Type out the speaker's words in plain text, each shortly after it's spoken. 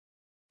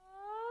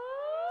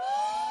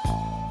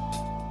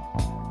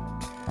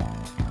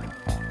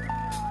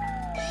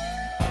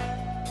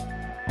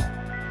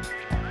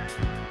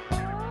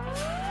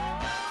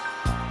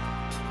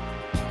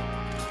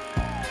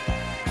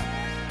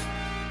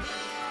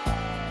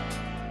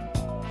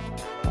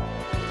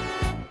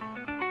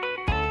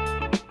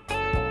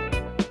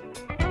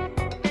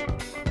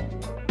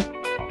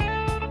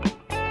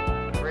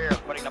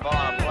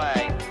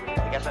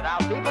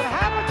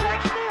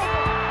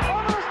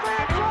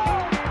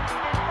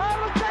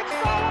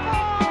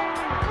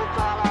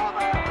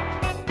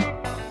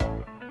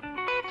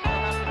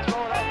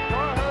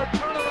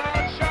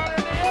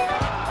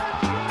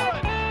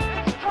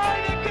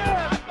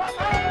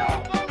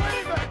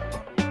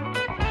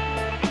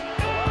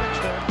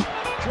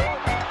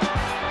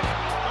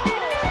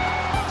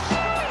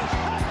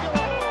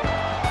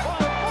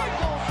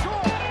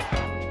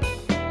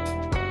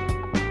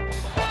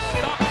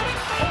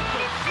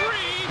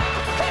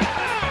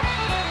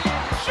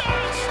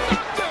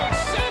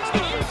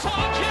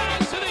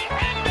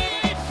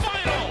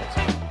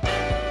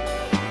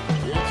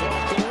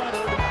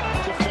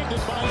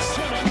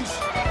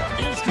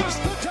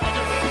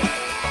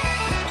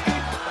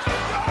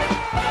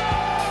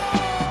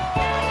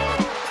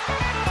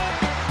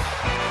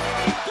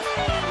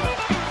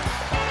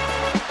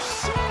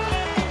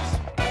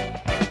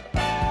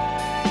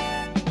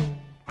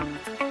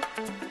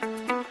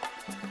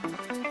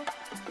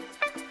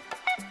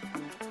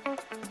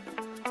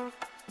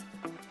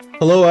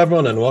Hello,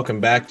 everyone, and welcome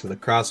back to the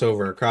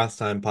Crossover Across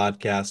Time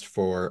podcast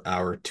for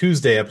our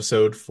Tuesday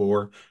episode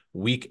for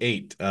week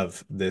 8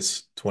 of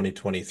this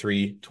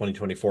 2023-2024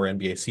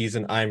 NBA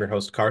season. I am your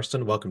host,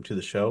 Karston. Welcome to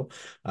the show,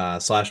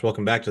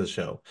 welcome back to the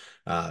show.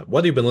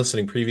 Whether you've been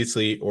listening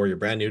previously or you're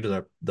brand new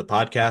to the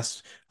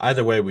podcast,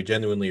 either way, we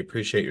genuinely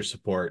appreciate your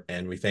support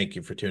and we thank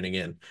you for tuning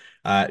in.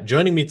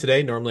 Joining me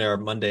today, normally our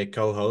Monday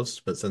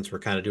co-host, but since we're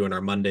kind of doing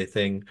our Monday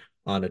thing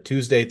on a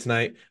Tuesday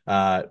tonight.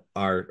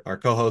 Our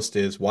co-host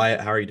is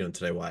Wyatt. How are you doing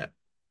today, Wyatt?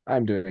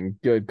 I'm doing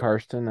good,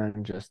 Karston.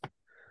 I'm just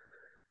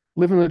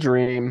living the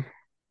dream.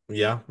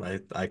 Yeah,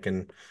 I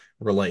can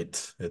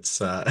relate.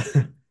 It's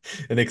an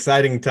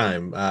exciting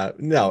time.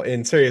 No,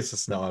 in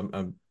seriousness,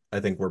 no, I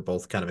think we're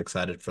both kind of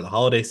excited for the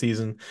holiday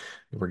season.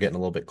 We're getting a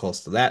little bit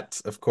close to that,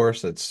 of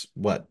course. It's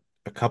what,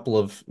 a couple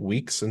of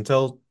weeks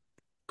until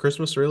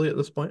Christmas, really, at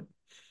this point.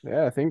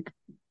 Yeah, I think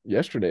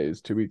yesterday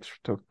is 2 weeks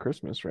till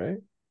Christmas, right?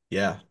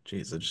 Yeah,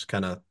 geez, it just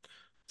kind of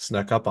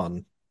snuck up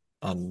on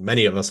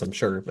many of us, I'm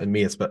sure, and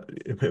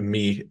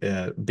me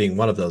being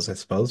one of those, I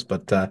suppose.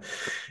 But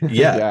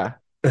yeah,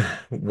 Yeah,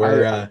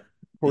 we're I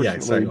yeah, sorry,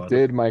 fortunately go on.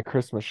 did my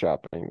Christmas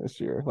shopping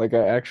this year. Like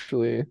I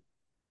actually,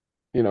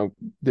 you know,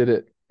 did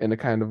it in a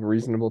kind of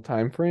reasonable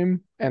time frame,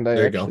 and I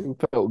There you go. actually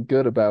felt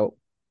good about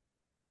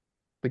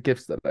the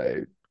gifts that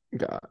I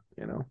got.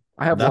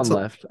 I have That's one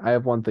a left. I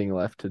have one thing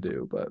left to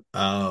do, but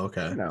Oh, you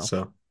okay. know,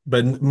 So,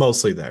 but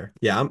mostly there.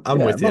 Yeah, I'm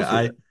yeah, with you. mostly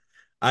I there.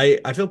 I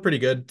I feel pretty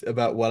good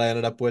about what I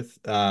ended up with.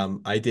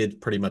 I did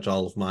pretty much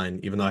all of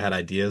mine, even though I had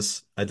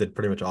ideas. I did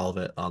pretty much all of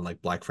it on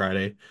like Black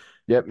Friday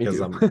Yep, me because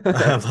too.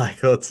 I'm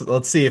like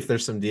let's see if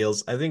there's some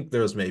deals. I think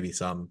there was maybe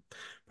some,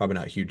 probably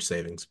not huge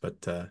savings,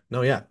 but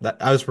no, yeah, that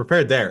I was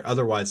prepared there.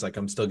 Otherwise, like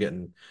I'm still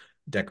getting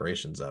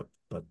decorations up.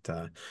 But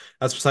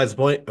that's besides the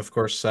point. Of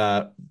course,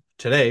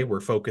 today we're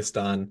focused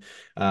on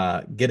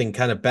getting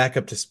kind of back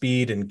up to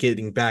speed and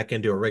getting back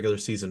into a regular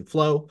season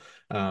flow.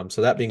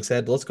 So that being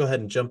said, let's go ahead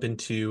and jump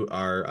into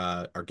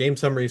our game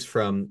summaries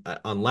from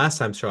on last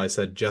time's show. I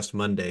said just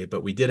Monday,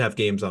 but we did have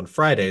games on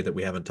Friday that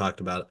we haven't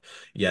talked about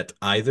yet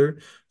either.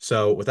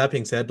 So with that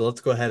being said,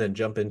 let's go ahead and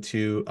jump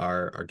into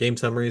our game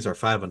summaries, our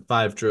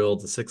 5-on-5 drill,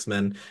 the six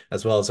men,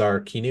 as well as our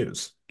key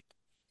news.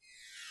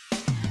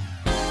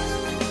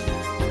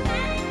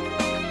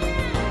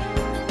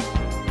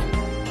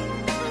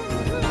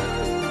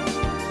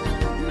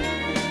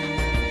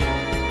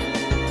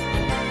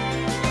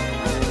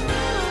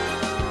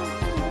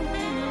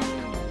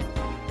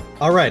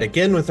 All right,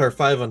 again with our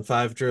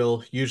 5-on-5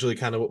 drill, usually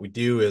kind of what we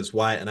do is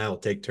Wyatt and I will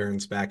take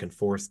turns back and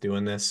forth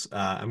doing this.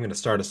 I'm going to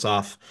start us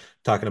off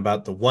talking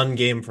about the one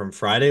game from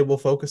Friday we'll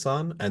focus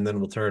on, and then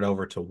we'll turn it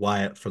over to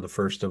Wyatt for the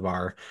first of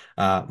our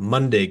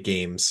Monday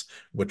games,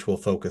 which we'll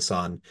focus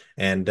on.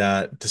 And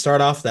to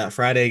start off, that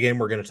Friday game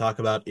we're going to talk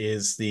about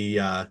is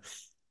the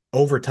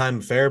overtime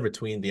affair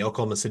between the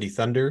Oklahoma City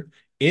Thunder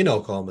in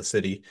Oklahoma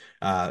City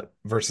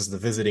versus the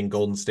visiting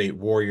Golden State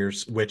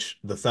Warriors, which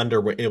the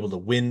Thunder were able to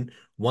win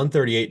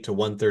 138 to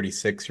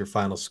 136, your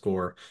final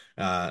score.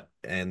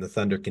 And the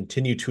Thunder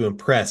continue to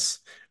impress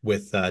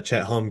with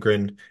Chet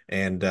Holmgren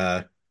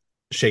and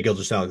Shai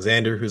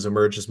Gilgeous-Alexander, who's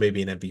emerged as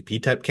maybe an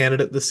MVP type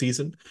candidate this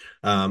season.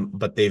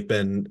 But they've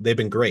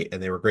been great,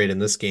 and they were great in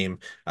this game,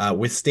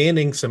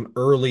 withstanding some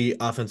early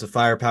offensive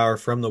firepower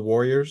from the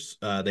Warriors.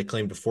 They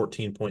claimed a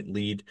 14-point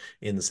lead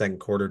in the second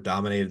quarter,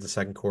 dominated the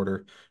second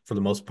quarter for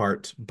the most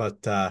part.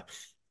 But the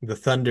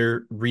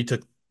Thunder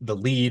retook the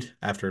lead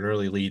after an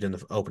early lead in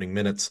the opening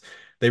minutes.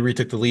 They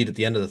retook the lead at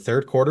the end of the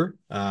third quarter,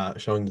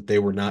 showing that they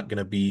were not going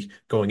to be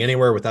going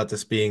anywhere without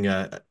this being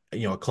a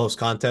close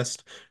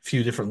contest. A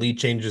few different lead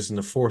changes in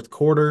the fourth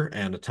quarter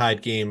and a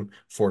tied game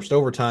forced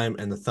overtime,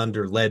 and the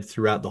Thunder led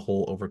throughout the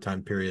whole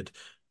overtime period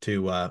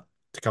to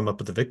come up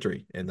with the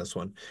victory in this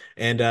one.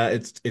 And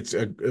it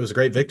was a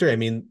great victory. I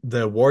mean,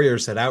 the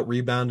Warriors had out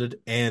rebounded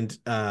and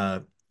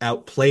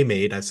out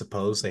playmade, I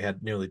suppose. They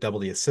had nearly double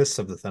the assists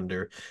of the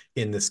Thunder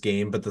in this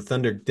game, but the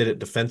Thunder did it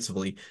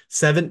defensively.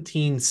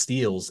 17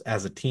 steals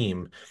as a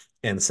team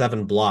and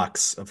 7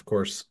 blocks. Of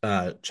course,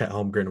 Chet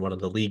Holmgren, one of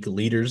the league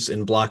leaders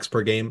in blocks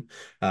per game.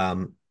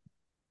 Um,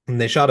 and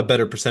they shot a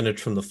better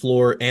percentage from the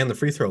floor and the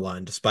free throw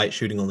line, despite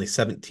shooting only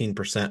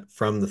 17%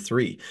 from the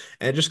three.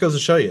 And it just goes to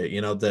show you,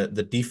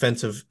 the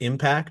defensive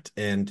impact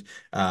and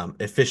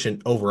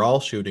efficient overall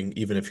shooting,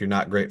 even if you're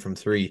not great from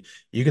three,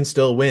 you can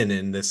still win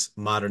in this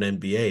modern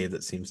NBA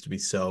that seems to be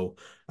so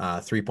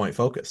 3-point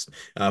focused.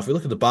 If we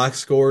look at the box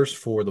scores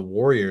for the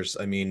Warriors,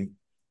 I mean,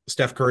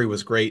 Steph Curry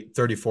was great,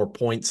 34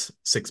 points,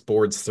 6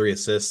 boards, 3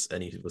 assists,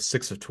 and he was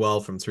 6 of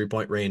 12 from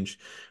 3-point range.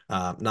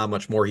 Not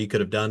much more he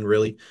could have done,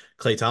 really.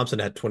 Klay Thompson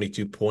had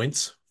 22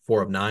 points,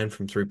 4 of 9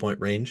 from 3-point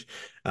range.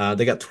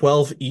 They got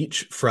 12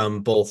 each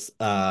from both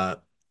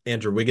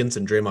Andrew Wiggins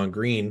and Draymond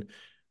Green.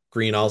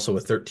 Green also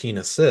with 13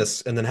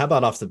 assists. And then how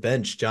about off the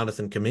bench?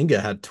 Jonathan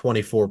Kuminga had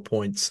 24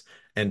 points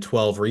and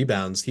 12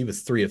 rebounds. He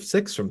was 3 of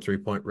 6 from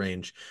 3-point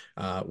range.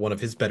 One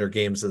of his better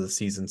games of the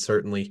season,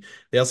 certainly.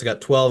 They also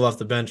got 12 off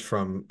the bench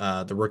from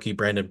the rookie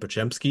Brandon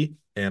Podziemski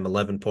and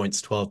 11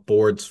 points, 12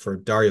 boards for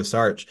Dario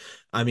Saric.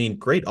 I mean,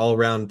 great all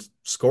around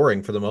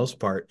scoring for the most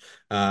part.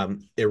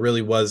 It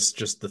really was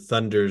just the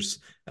Thunder's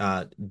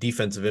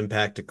defensive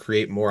impact to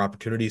create more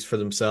opportunities for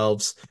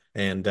themselves.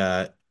 And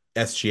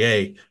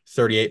SGA,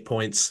 38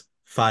 points,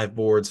 5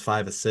 boards,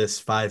 5 assists,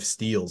 5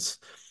 steals.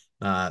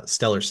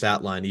 Stellar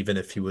stat line, even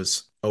if he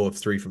was 0 of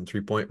 3 from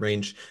 3-point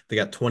range. They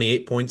got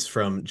 28 points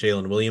from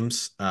Jalen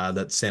Williams.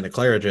 That's Santa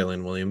Clara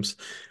Jalen Williams,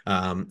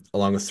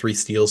 along with 3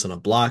 steals and a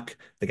block.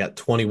 They got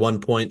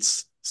 21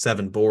 points,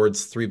 7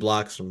 boards, 3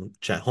 blocks from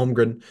Chet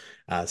Holmgren,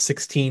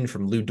 16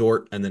 from Lou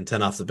Dort, and then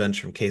 10 off the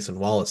bench from Cason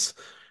Wallace.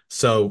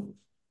 So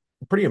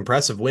pretty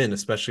impressive win,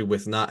 especially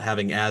with not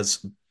having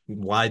as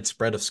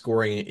widespread of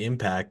scoring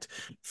impact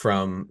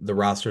from the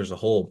roster as a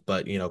whole.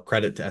 But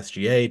credit to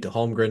SGA, to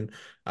Holmgren.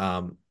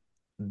 Um,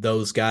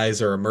 those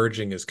guys are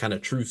emerging as kind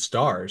of true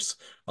stars,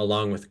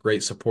 along with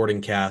great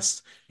supporting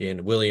cast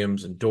in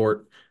Williams and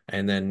Dort.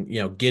 And then,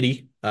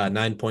 Giddy,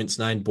 9 points,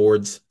 9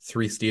 boards,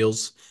 3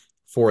 steals,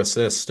 4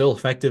 assists, still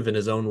effective in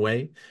his own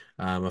way.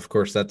 Of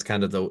course, that's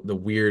kind of the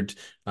weird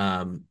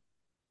out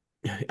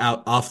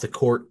off the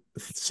court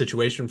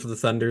situation for the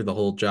Thunder, the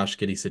whole Josh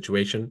Giddey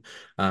situation.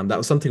 That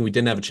was something we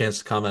didn't have a chance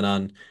to comment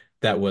on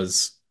that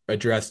was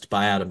addressed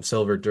by Adam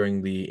Silver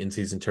during the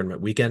in-season tournament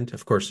weekend.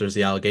 Of course, there's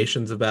the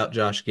allegations about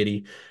Josh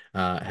Giddey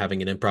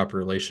having an improper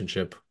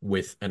relationship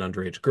with an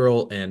underage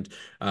girl. And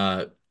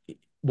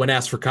when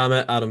asked for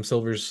comment, Adam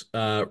Silver's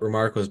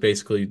remark was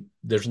basically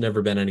there's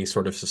never been any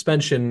sort of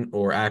suspension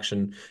or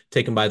action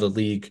taken by the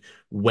league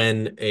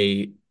when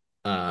a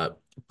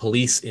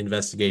police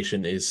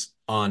investigation is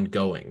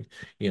ongoing.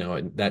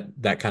 And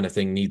that kind of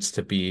thing needs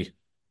to be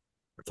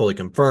fully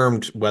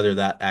confirmed, whether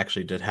that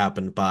actually did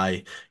happen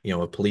by,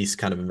 a police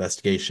kind of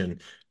investigation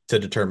to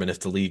determine if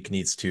the league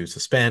needs to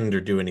suspend or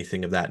do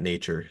anything of that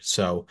nature.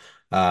 So,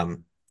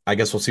 I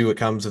guess we'll see what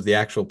comes of the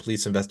actual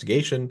police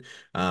investigation.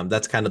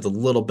 That's kind of the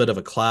little bit of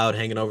a cloud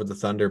hanging over the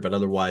Thunder, but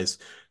otherwise,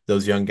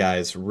 those young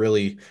guys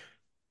really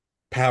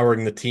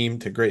powering the team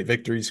to great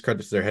victories.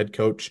 Credit to their head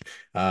coach.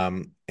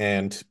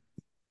 And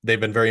they've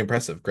been very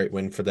impressive. Great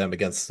win for them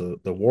against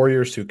the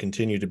Warriors, who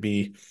continue to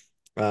be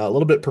a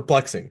little bit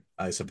perplexing,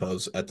 I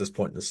suppose, at this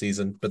point in the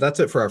season. But that's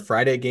it for our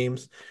Friday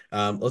games.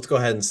 Let's go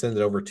ahead and send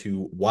it over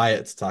to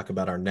Wyatt to talk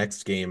about our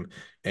next game,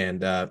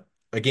 and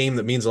a game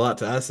that means a lot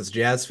to us as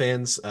Jazz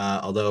fans,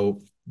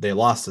 although they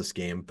lost this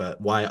game.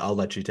 But Wyatt, I'll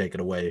let you take it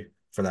away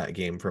for that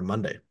game from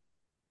Monday.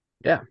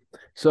 Yeah.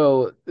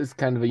 So it's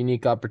kind of a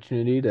unique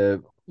opportunity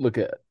to look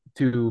at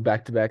two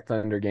back-to-back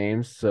Thunder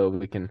games so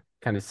we can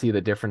kind of see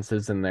the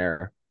differences in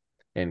their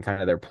and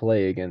kind of their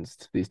play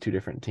against these two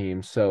different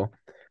teams. So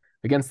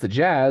against the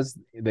Jazz,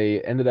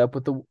 they ended up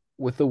with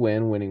the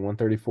win, winning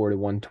 134 to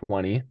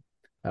 120.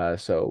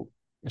 So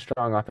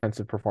strong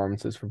offensive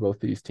performances for both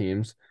these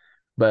teams,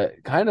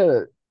 but kind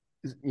of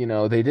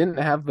they didn't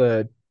have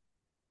the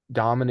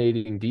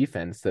dominating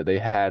defense that they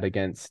had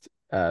against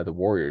the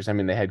Warriors. I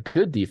mean, they had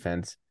good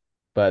defense,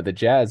 but the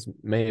Jazz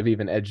may have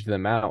even edged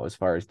them out as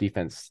far as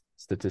defense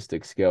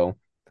statistics go.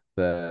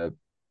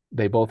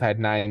 They both had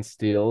 9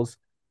 steals.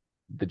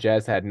 The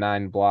Jazz had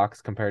 9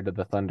 blocks compared to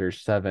the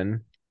Thunder's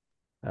 7.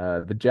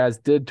 The Jazz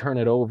did turn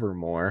it over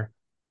more,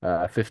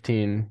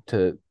 15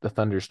 to the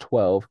Thunder's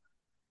 12.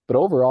 But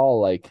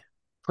overall, like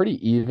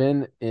pretty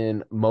even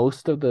in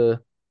most of the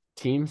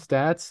team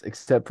stats,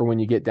 except for when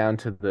you get down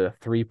to the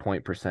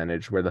 3-point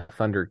percentage, where the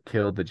Thunder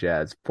killed the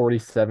Jazz,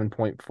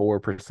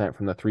 47.4%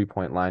 from the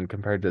 3-point line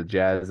compared to the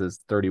Jazz's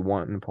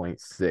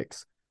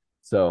 31.6.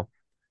 So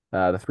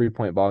the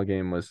 3-point ball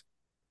game was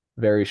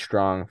very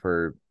strong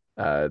for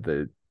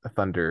the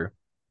Thunder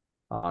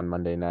on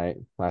Monday night,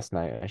 last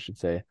night, I should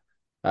say.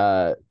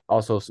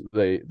 Also,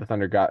 the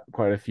Thunder got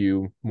quite a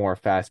few more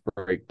fast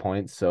break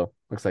points, so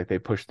looks like they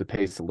pushed the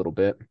pace a little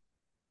bit.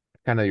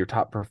 Kind of your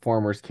top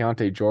performers,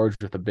 Keontae George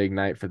with a big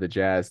night for the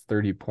Jazz,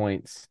 30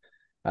 points.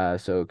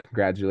 So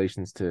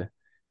congratulations to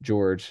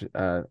George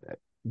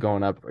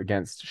going up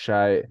against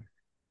Shai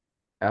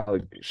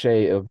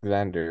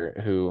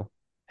Alexander, who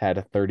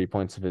had 30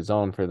 points of his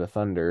own for the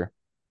Thunder.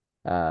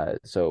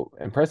 So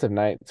impressive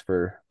nights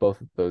for both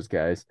of those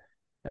guys.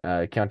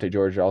 Keontae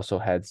George also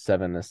had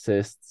 7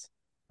 assists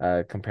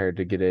compared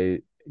to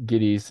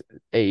Giddey's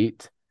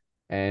 8,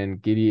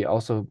 and Giddey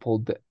also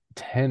pulled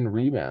 10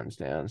 rebounds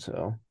down.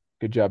 So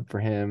good job for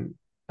him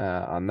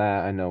on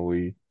that. I know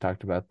we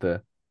talked about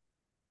the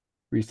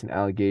recent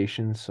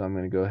allegations, so I'm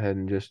going to go ahead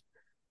and just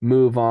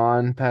move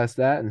on past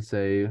that and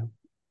say,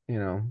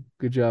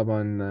 good job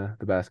on the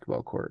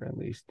basketball court at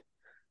least.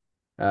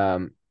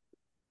 The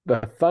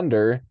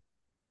Thunder,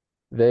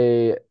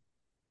 they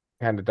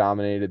kind of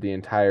dominated the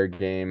entire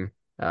game.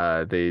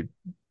 The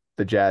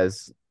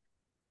Jazz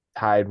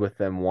tied with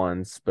them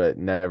once, but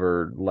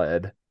never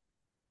led.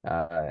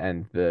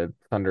 And the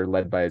Thunder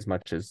led by as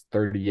much as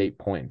 38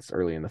 points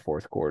early in the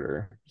fourth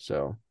quarter.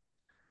 So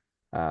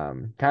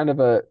kind of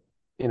a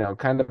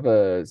kind of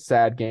a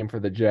sad game for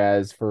the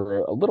Jazz for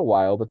a little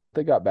while, but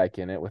they got back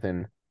in it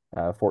within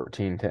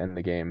 14 to end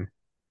the game.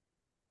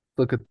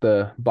 Look at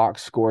the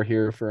box score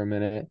here for a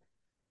minute.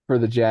 For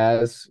the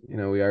Jazz, we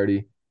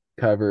already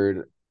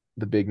covered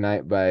the big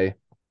night by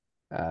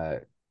uh,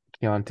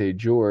 Keontae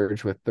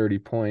George with 30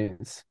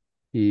 points.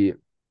 He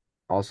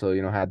also,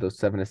 had those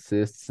 7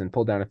 assists and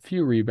pulled down a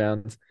few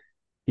rebounds.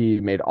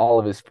 He made all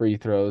of his free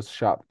throws,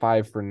 shot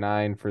 5 for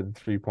 9 for the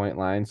 3-point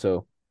line.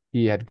 So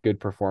he had good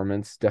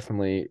performance,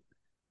 definitely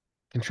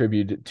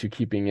contributed to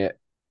keeping it,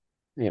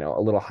 a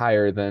little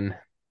higher than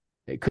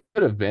it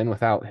could have been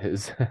without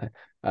his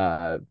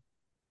uh,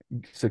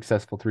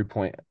 successful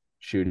 3-point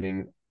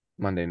shooting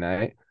Monday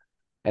night.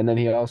 And then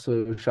he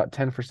also shot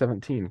 10 for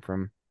 17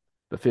 from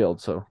the field.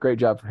 So great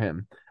job for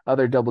him.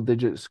 Other double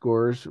digit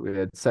scores, we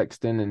had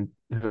Sexton and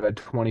who had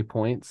 20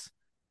 points.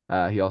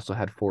 He also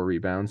had 4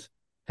 rebounds.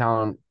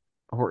 Talon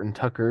Horton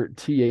Tucker,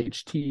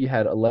 THT,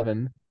 had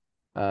 11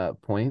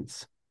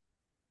 points.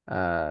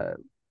 Uh,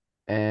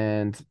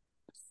 and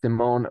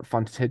Simone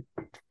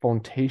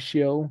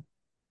Fontecchio,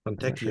 I'm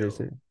not sure to Fontecchio.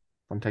 say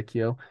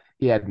Fontecchio,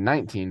 he had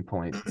 19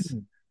 points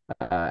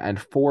and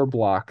 4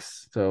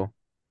 blocks. So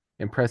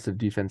impressive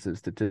defensive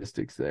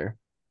statistics there.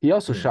 He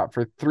also Hmm. shot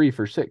for 3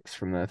 for 6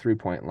 from the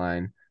 3-point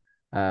line,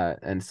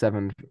 and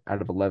 7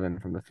 out of 11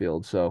 from the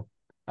field. So,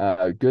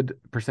 good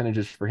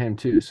percentages for him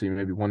too. So you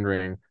may be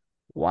wondering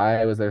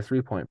why was their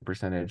 3-point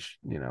percentage,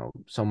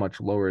 so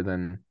much lower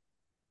than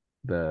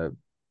the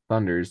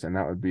Thunder's, and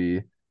that would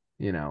be,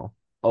 you know,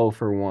 0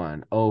 for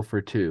 1, 0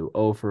 for 2,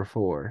 0 for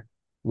 4,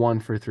 1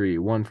 for 3,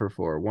 1 for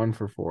 4, 1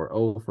 for 4,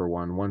 0 for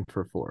 1, 1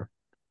 for 4.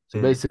 So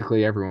Hmm.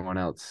 basically, everyone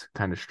else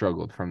kind of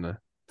struggled from the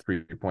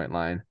 3-point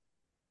line,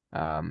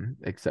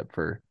 except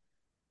for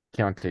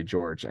Keontae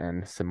George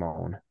and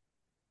Simone.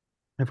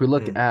 If we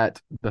look Hmm.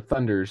 at the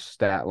Thunder's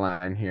stat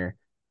line here,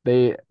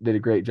 they did a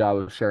great job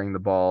of sharing the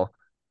ball.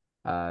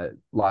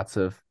 Lots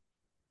of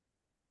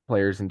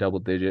players in double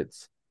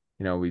digits.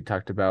 We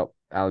talked about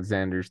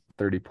Alexander's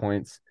 30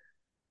 points.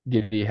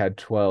 Giddy had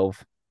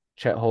 12.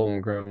 Chet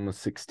Holmgren was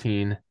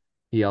 16.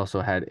 He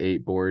also had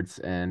 8 boards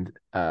and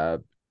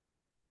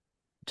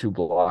 2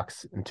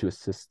 blocks and 2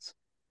 assists.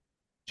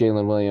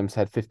 Jalen Williams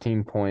had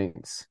 15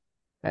 points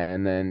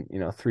and then,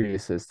 3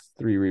 assists,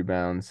 3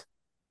 rebounds.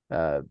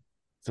 Uh,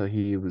 so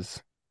he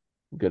was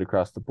good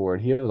across the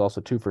board. He was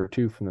also 2 for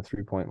 2 from the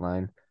 3-point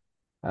line.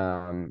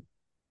 Um,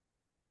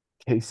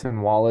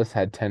 Cason Wallace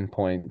had 10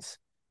 points,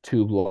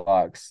 2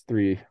 blocks,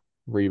 3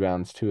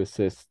 rebounds, 2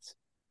 assists.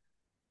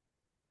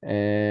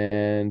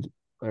 And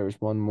there was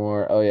one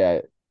more. Oh,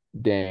 yeah.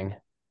 Dang.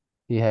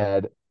 He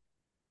had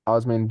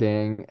Osman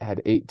Dang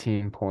had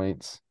 18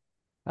 points,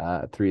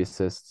 3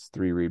 assists,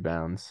 3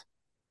 rebounds.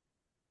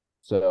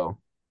 So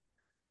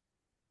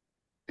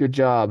good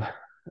job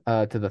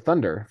to the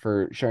Thunder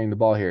for sharing the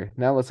ball here.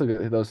 Now let's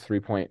look at those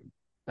 3-point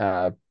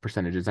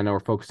percentages. I know we're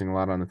focusing a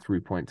lot on the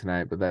 3-point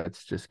tonight, but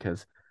that's just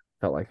because I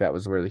felt like that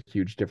was where the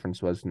huge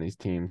difference was in these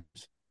teams.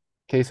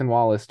 Cason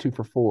Wallace, 2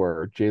 for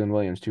 4. Jalen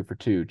Williams, 2 for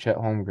 2. Chet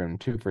Holmgren,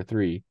 2 for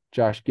 3.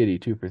 Josh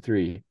Giddey, 2 for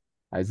 3.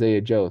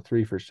 Isaiah Joe,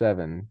 3 for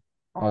 7.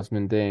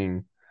 Osman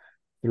Dang,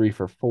 3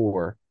 for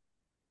 4.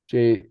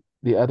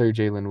 The other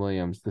Jalen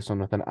Williams, this one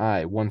with an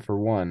I, 1 for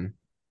 1.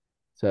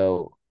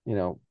 So,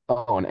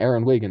 and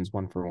Aaron Wiggins,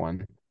 1 for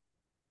 1.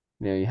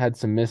 You had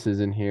some misses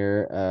in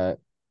here.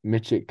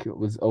 Mitchik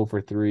was 0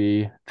 for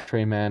 3.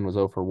 Trey Mann was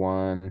 0 for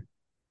 1.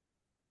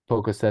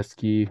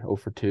 Pokusevski 0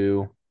 for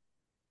 2.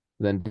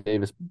 Then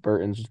Davis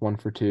Burton's was 1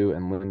 for 2,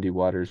 and Lindy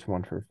Waters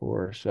 1 for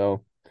 4.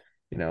 So,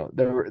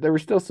 there were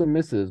still some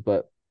misses,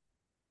 but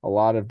a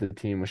lot of the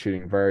team was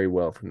shooting very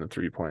well from the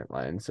 3-point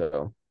line.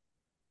 So,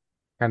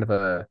 kind of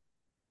a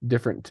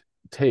different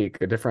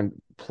take, a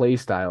different play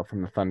style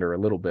from the Thunder a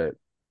little bit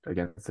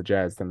against the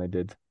Jazz than they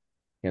did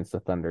against the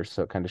Thunder.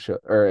 So it kind of show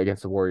or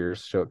against the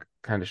Warriors, so it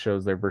kind of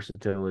shows their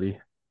versatility.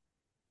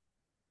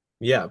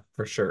 Yeah,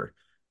 for sure.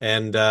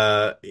 And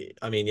I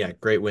mean, yeah,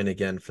 great win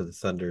again for the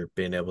Thunder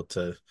being able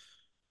to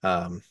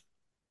um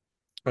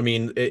I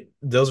mean,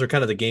 those are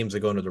kind of the games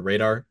that go under the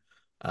radar.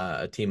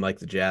 A team like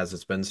the Jazz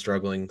that's been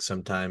struggling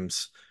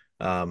sometimes.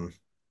 Um,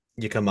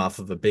 you come off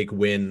of a big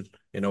win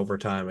in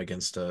overtime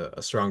against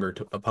a stronger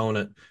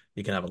opponent.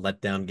 You can have a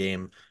letdown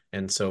game.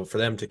 And so for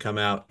them to come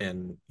out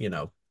and,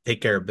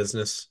 take care of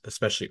business,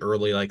 especially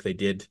early like they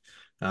did,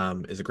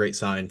 is a great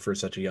sign for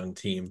such a young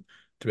team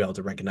to be able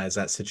to recognize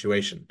that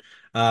situation.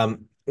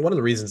 One of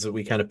the reasons that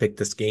we kind of picked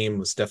this game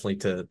was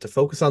definitely to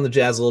focus on the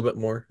Jazz a little bit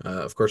more.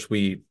 Of course,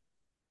 we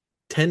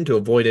tend to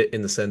avoid it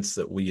in the sense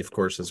that we, of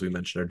course, as we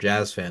mentioned, are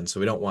Jazz fans. So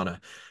we don't want to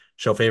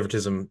show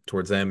favoritism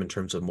towards them in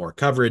terms of more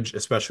coverage,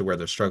 especially where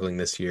they're struggling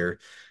this year.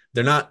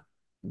 They're not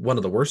one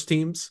of the worst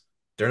teams.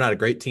 They're not a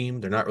great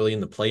team. They're not really in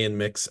the play-in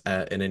mix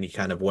in any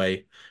kind of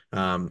way.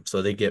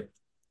 So they get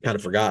kind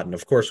of forgotten.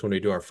 Of course, when we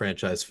do our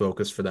franchise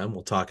focus for them,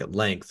 we'll talk at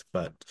length.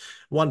 But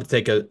I wanted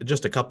to take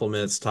just a couple of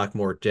minutes to talk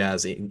more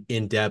Jazz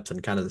in depth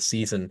and kind of the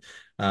season.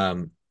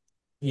 Um,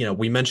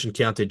 we mentioned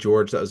Keontae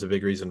George. That was a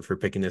big reason for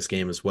picking this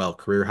game as well.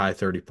 Career high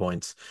 30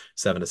 points,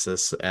 7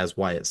 assists, as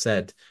Wyatt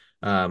said.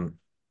 Um,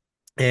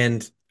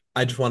 And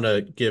I just want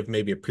to give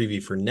maybe a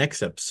preview for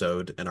next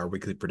episode and our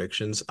weekly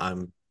predictions.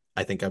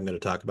 I think I'm going to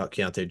talk about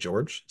Keontae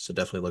George, so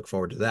definitely look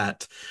forward to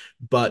that.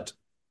 But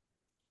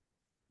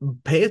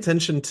pay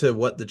attention to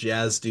what the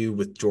Jazz do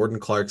with Jordan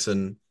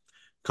Clarkson,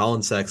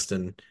 Colin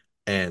Sexton,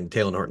 and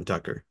Taylor Horton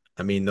Tucker.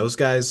 I mean, those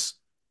guys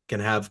can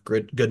have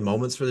good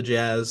moments for the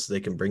Jazz. They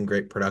can bring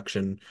great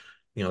production.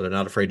 They're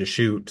not afraid to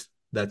shoot.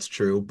 That's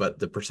true, but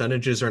the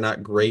percentages are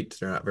not great.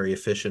 They're not very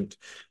efficient.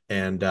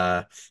 And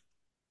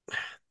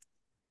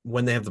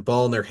when they have the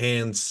ball in their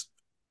hands,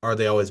 are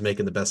they always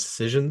making the best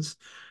decisions?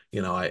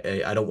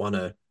 I don't want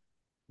to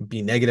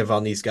be negative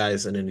on these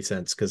guys in any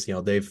sense because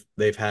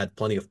they've had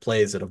plenty of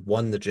plays that have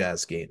won the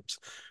Jazz games.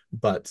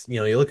 But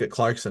you look at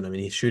Clarkson. I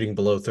mean, he's shooting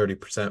below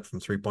 30%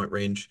 from 3-point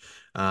range.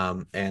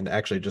 And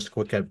actually, just a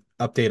quick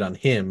update on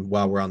him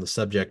while we're on the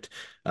subject.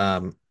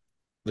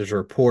 There's a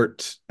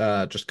report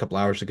just a couple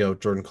hours ago.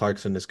 Jordan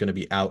Clarkson is going to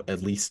be out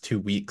at least 2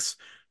 weeks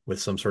with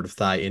some sort of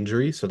thigh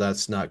injury, so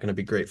that's not going to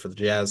be great for the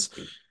Jazz.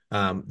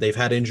 They've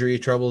had injury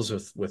troubles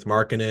with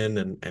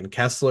Markkanen and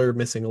Kessler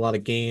missing a lot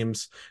of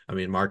games. I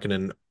mean,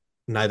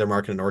 neither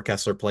Markkanen nor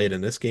Kessler played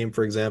in this game,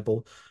 for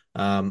example.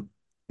 Um,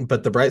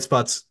 but the bright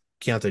spots,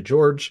 Keontae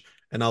George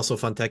and also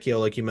Fontecchio,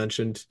 like you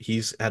mentioned,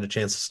 he's had a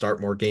chance to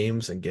start more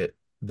games and get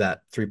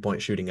that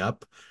 3-point shooting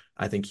up.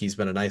 I think he's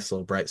been a nice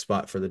little bright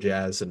spot for the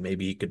Jazz, and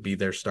maybe he could be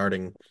their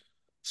starting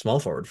small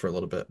forward for a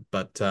little bit.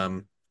 But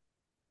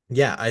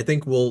yeah, I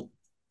think we'll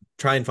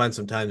try and find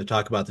some time to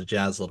talk about the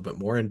Jazz a little bit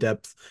more in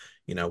depth.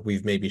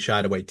 We've maybe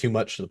shied away too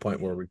much to the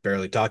point where we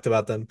barely talked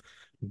about them.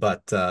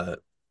 But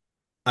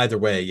either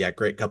way, yeah,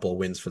 great couple of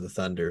wins for the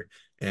Thunder.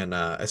 And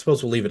I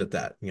suppose we'll leave it at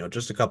that.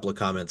 Just a couple of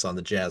comments on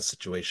the Jazz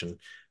situation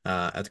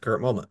at the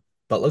current moment.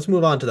 But let's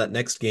move on to that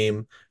next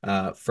game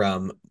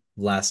from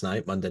last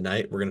night, Monday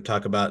night. We're going to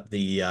talk about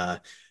the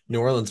New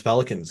Orleans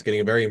Pelicans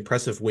getting a very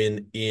impressive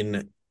win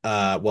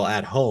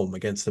at home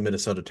against the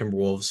Minnesota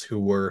Timberwolves, who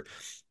were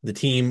the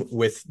team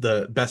with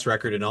the best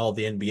record in all of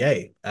the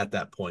NBA at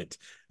that point.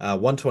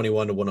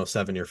 121 to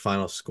 107, your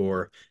final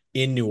score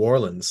in New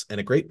Orleans, and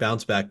a great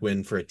bounce back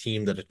win for a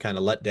team that had kind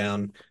of let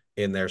down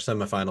in their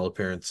semifinal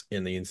appearance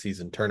in the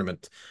in-season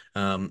tournament.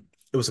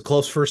 It was a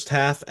close first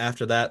half.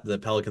 After that, the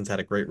Pelicans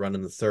had a great run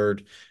in the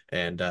third,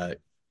 and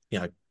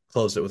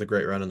closed it with a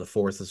great run in the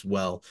fourth as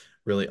well.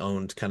 Really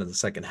owned kind of the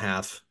second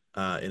half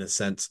in a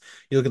sense.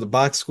 You look at the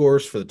box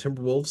scores for the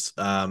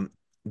Timberwolves.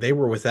 They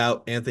were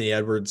without Anthony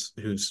Edwards,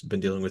 who's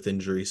been dealing with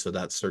injury, so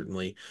that's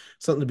certainly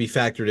something to be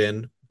factored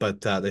in.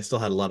 But they still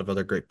had a lot of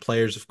other great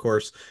players, of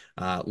course.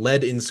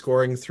 Led in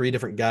scoring, three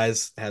different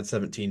guys had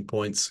 17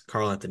 points.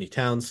 Karl Anthony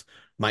Towns,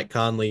 Mike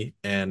Conley,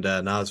 and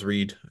Naz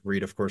Reid.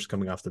 Reid, of course,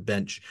 coming off the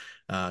bench.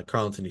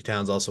 Karl Anthony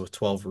Towns also with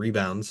 12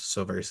 rebounds,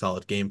 so very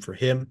solid game for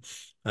him.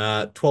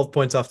 12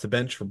 points off the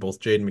bench for both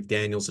Jaden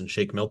McDaniels and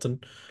Shake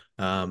Milton.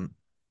 Um,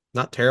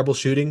 Not terrible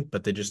shooting,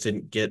 but they just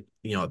didn't get,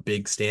 a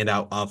big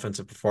standout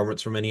offensive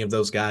performance from any of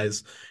those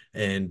guys.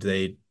 And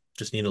they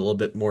just need a little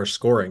bit more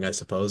scoring, I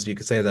suppose. You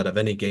could say that of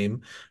any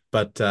game.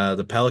 But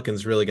the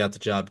Pelicans really got the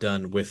job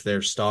done with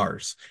their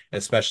stars,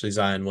 especially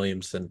Zion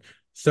Williamson.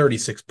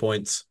 36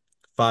 points,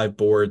 5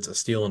 boards, a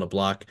steal, and a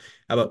block.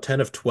 About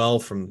 10 of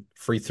 12 from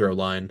free throw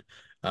line,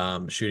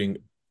 shooting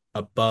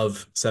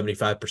above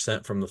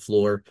 75% from the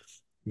floor.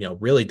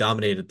 Really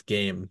dominated the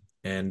game.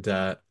 And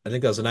I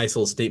think that was a nice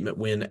little statement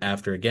win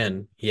after,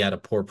 again, he had a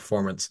poor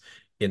performance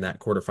in that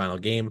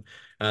quarterfinal game.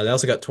 They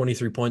also got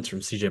 23 points from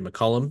CJ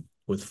McCollum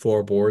with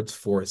 4 boards,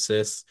 4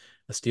 assists,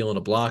 a steal, and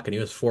a block. And he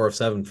was 4 of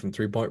 7 from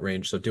 3-point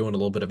range. So doing a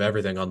little bit of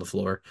everything on the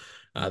floor.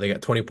 They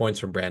got 20 points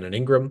from Brandon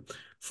Ingram,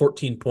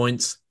 14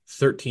 points,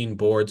 13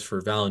 boards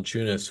for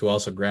Valanciunas, who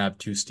also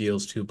grabbed 2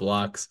 steals, 2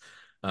 blocks.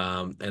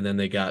 And then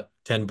they got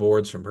 10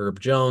 boards from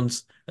Herb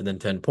Jones and then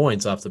 10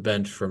 points off the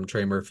bench from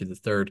Trey Murphy the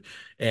third.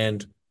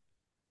 And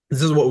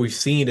this is what we've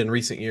seen in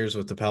recent years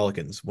with the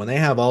Pelicans. When they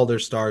have all their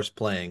stars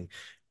playing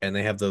and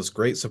they have those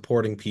great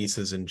supporting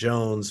pieces in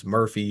Jones,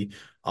 Murphy,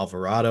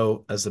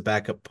 Alvarado as the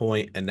backup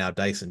point, and now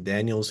Dyson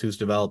Daniels, who's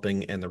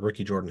developing, and the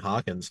rookie Jordan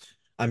Hawkins.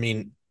 I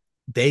mean,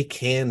 they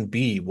can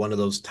be one of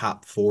those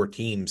top 4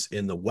 teams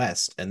in the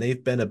West, and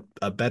they've been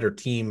a better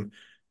team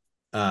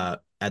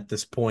at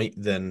this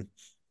point than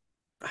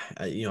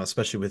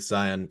especially with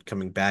Zion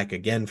coming back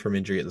again from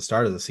injury at the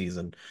start of the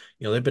season,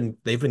 they've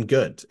been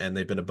good and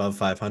they've been above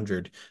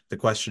 500. The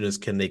question is,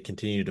 can they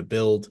continue to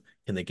build?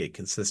 Can they get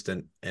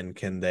consistent? And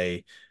can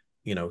they,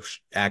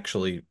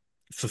 actually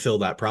fulfill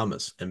that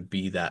promise and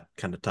be that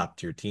kind of top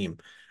tier team?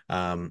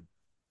 Um,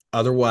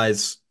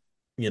 Otherwise,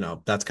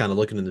 that's kind of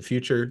looking in the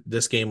future.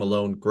 This game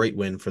alone, great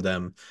win for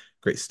them,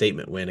 great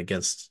statement win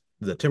against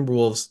the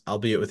Timberwolves,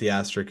 albeit with the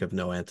asterisk of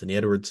no Anthony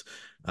Edwards,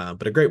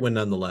 but a great win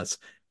nonetheless.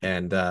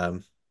 And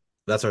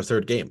that's our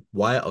third game.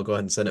 Wyatt, I'll go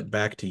ahead and send it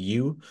back to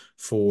you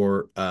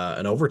for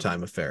an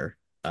overtime affair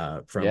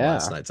from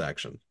last Yeah, night's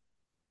action.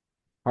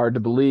 hard to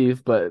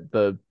believe, but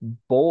the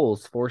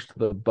Bulls forced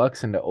the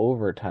Bucks into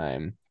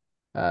overtime,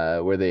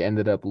 where they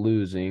ended up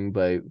losing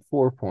by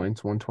 4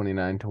 points,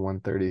 129 to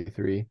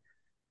 133.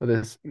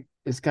 this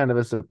is kind of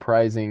a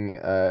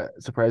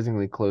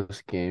surprisingly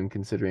close game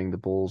considering the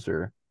Bulls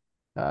are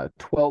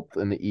 12th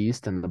in the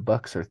East and the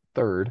Bucks are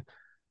third.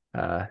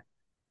 Uh,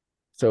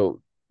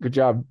 so good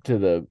job to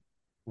the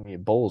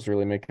Bulls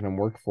really making them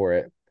work for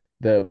it.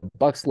 The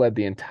Bucks led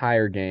the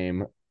entire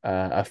game.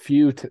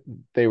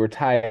 They were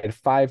tied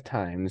 5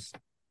 times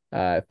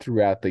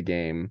throughout the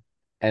game,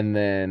 and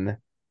then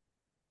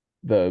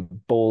the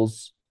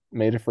Bulls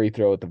made a free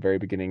throw at the very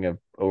beginning of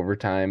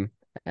overtime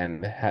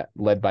and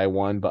led by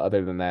one. But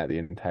other than that, the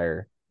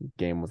entire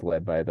game was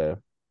led by the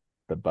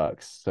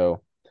Bucks.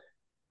 So,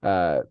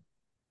 uh,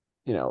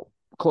 you know,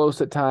 close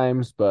at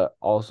times, but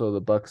also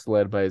the Bucks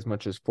led by as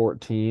much as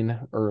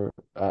 14 or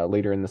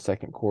later in the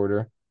second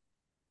quarter.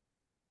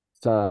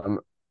 Some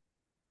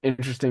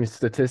interesting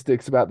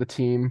statistics about the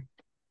team.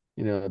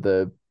 You know,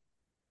 the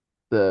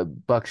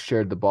Bucks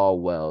shared the ball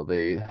well.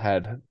 They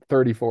had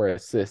 34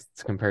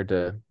 assists compared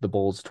to the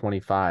Bulls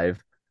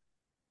 25.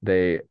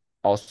 They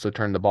also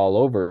turned the ball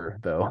over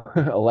though,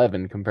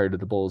 11 compared to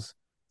the Bulls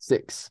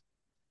 6.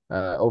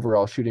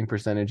 Overall shooting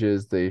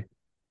percentages, they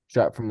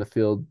shot from the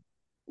field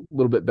a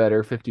little bit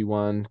better,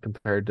 51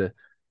 compared to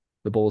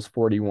the Bulls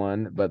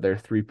 41, but their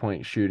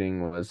three-point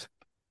shooting was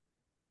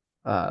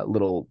a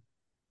little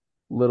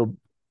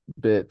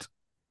bit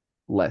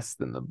less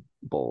than the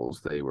Bulls.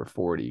 They were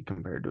 40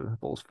 compared to the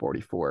Bulls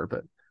 44,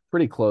 but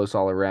pretty close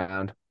all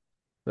around.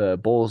 The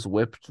Bulls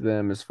whipped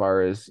them as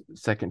far as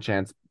second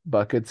chance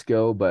buckets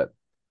go, but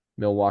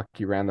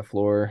Milwaukee ran the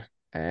floor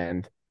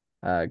and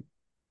uh,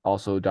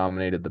 also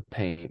dominated the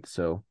paint.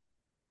 So,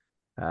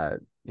 uh,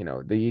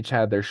 they each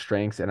had their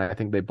strengths, and I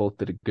think they both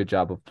did a good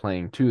job of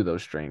playing to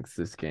those strengths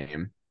this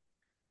game.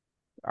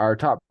 Our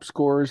top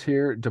scorers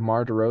here,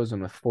 DeMar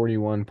DeRozan with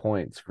 41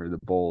 points for the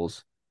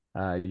Bulls.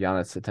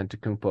 Giannis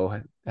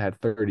Antetokounmpo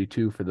had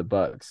 32 for the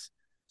Bucks.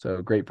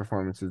 So great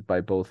performances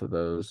by both of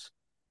those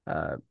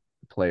uh,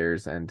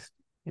 players, and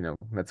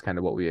that's kind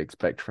of what we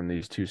expect from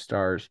these two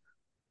stars.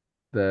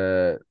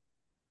 The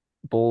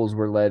Bulls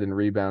were led in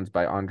rebounds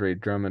by Andre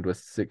Drummond with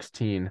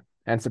 16,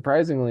 and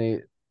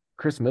surprisingly,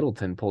 Chris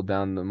Middleton pulled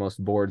down the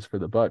most boards for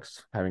the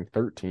Bucks, having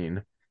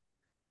 13.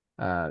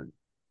 Uh,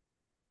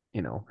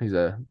 he's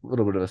a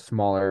little bit of a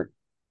smaller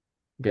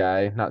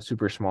guy, not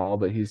super small,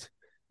 but he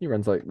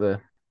runs like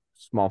the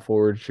small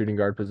forward shooting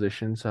guard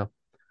position. So a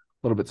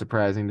little bit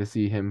surprising to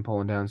see him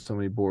pulling down so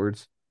many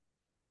boards.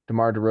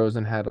 DeMar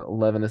DeRozan had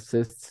 11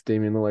 assists.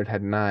 Damian Lillard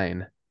had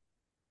 9.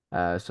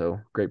 So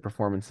great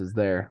performances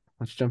there.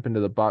 Let's jump into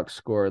the box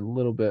score a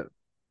little bit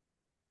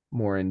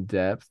more in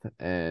depth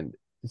and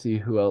see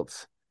who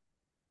else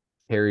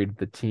carried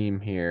the team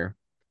here.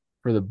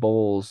 For the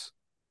Bulls,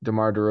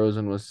 DeMar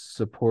DeRozan was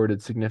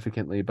supported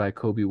significantly by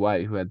Kobe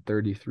White, who had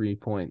 33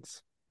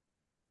 points.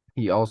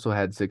 He also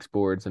had 6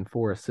 boards and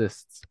 4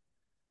 assists.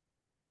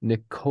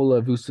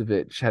 Nikola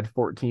Vucevic had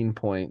 14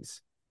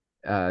 points,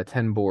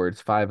 10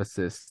 boards, 5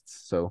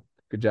 assists. So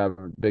good job,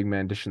 big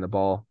man dishing the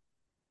ball.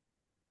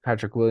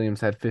 Patrick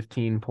Williams had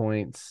 15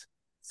 points,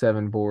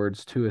 7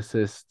 boards, 2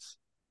 assists,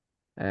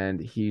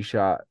 and he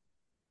shot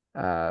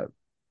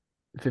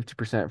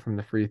 50% from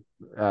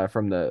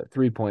the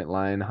 3-point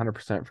line,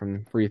 100%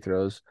 from free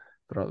throws,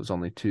 but it was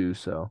only 2.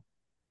 So,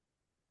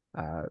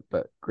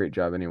 but great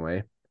job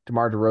anyway.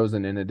 DeMar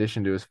DeRozan, in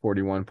addition to his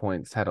 41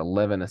 points, had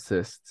 11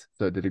 assists,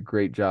 so did a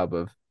great job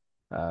of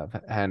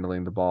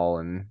handling the ball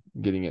and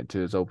getting it to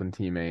his open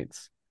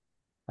teammates.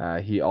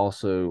 He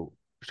also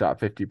shot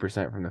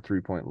 50% from the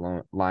 3-point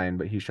line,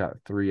 but he shot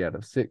 3 out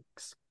of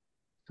 6.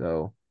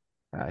 So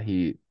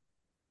he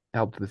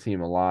helped the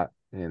team a lot.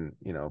 And,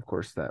 of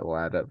course, that will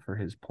add up for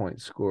his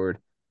points scored.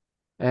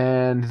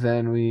 And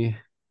then we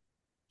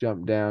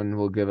jump down.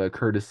 We'll give a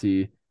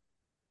courtesy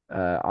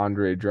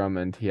Andre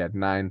Drummond. He had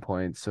 9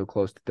 points, so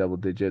close to double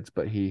digits,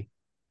 but he,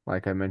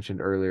 like I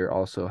mentioned earlier,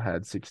 also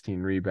had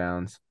 16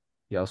 rebounds.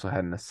 He also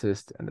had an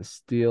assist and a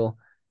steal.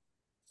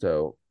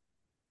 So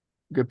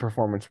good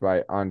performance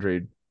by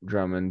Andre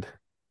Drummond.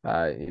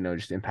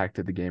 Just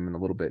impacted the game in a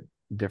little bit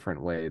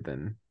different way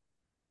than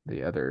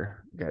the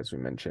other guys we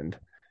mentioned.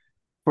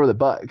 For the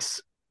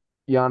Bucks,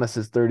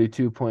 Giannis's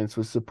 32 points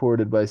was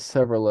supported by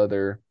several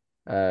other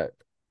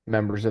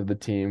members of the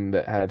team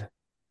that had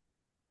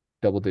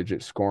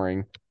double-digit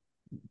scoring.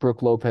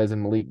 Brook Lopez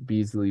and Malik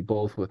Beasley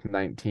both with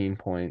 19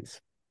 points.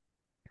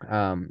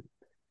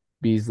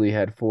 Beasley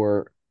had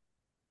 4.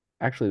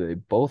 Actually, they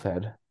both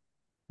had.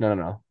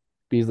 No.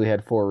 Beasley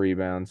had 4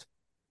 rebounds.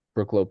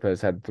 Brook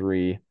Lopez had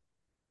 3.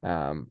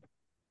 And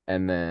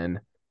then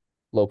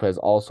Lopez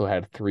also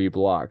had 3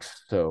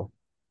 blocks. So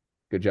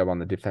good job on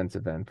the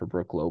defensive end for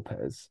Brook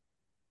Lopez.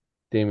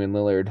 Damian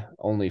Lillard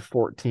only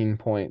 14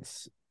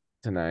 points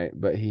tonight,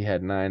 but he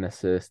had 9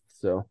 assists.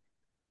 So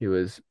he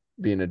was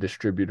being a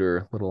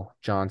distributor, little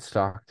John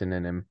Stockton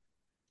in him.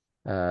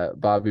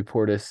 Bobby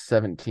Portis,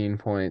 17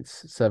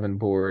 points, 7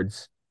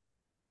 boards,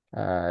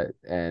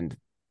 and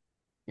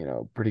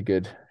pretty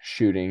good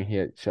shooting. He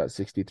had shot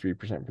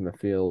 63% from the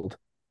field.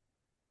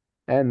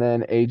 And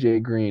then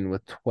AJ Green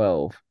with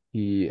 12.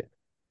 He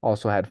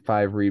also had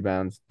 5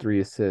 rebounds,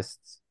 3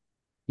 assists.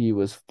 he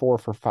was 4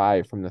 for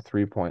 5 from the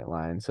 3-point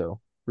line.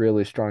 So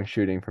really strong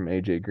shooting from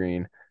AJ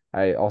Green.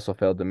 I also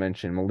failed to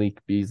mention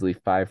Malik Beasley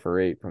 5 for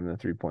 8 from the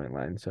 3-point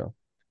line. So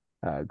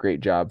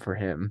great job for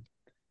him.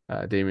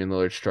 Damian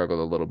Lillard struggled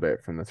a little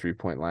bit from the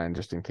 3-point line,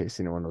 just in case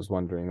anyone was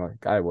wondering,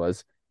 like I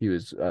was. He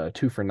was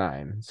 2 for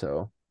 9.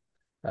 So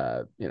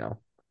you know,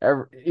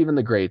 even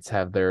the greats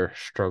have their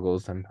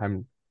struggles, and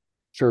I'm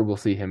sure we'll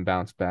see him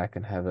bounce back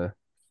and have a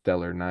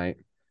stellar night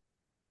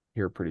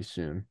here pretty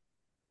soon.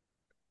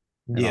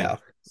 And I'll Yeah,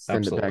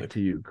 send it back absolutely. to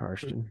you,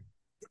 Karston.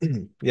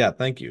 Yeah,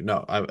 thank you. No,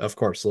 of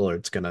course,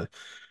 Lillard's gonna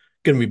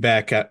be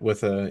back at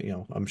with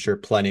I'm sure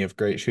plenty of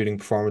great shooting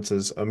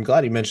performances. I'm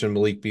glad you mentioned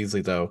Malik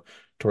Beasley though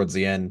towards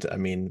the end. I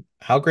mean,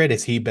 how great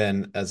has he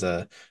been as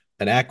an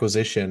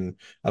acquisition?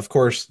 Of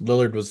course,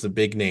 Lillard was the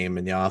big name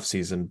in the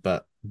offseason,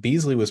 but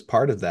Beasley was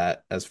part of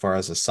that as far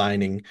as a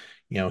signing.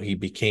 He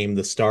became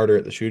the starter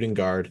at the shooting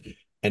guard,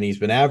 and he's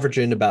been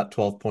averaging about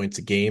 12 points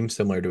a game,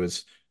 similar to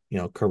his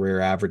career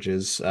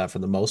averages for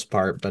the most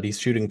part, but he's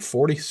shooting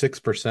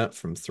 46%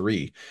 from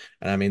three.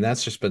 And I mean,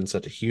 that's just been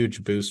such a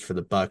huge boost for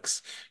the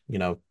Bucks,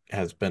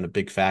 has been a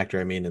big factor.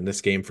 I mean, in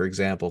this game, for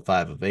example,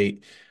 5 of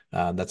 8,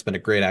 that's been a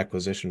great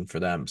acquisition for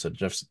them. So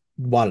just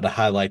wanted to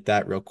highlight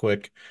that real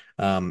quick.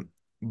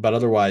 But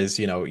otherwise,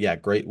 yeah,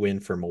 great win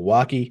for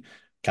Milwaukee.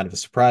 Kind of a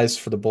surprise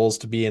for the Bulls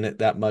to be in it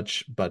that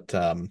much, but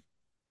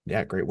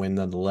yeah, great win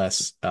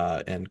nonetheless,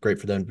 and great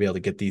for them to be able to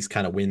get these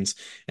kind of wins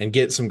and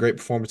get some great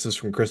performances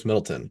from Chris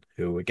Middleton,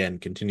 who again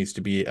continues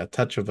to be a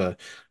touch of a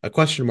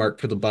question mark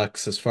for the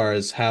Bucks as far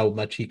as how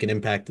much he can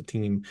impact the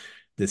team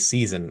this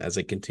season as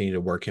they continue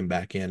to work him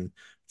back in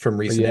from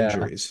But recent yeah,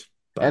 injuries.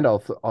 and But I'll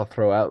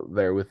throw out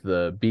there with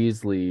the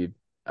Beasley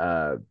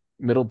uh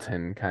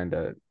Middleton kind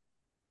of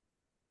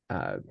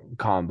uh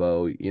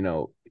combo,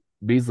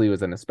 Beasley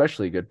was an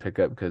especially good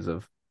pickup because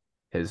of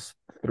his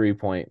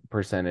 3-point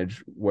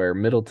percentage, where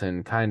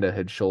Middleton kind of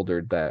had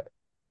shouldered that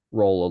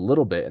role a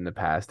little bit in the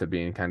past of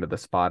being kind of the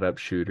spot up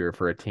shooter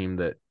for a team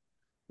that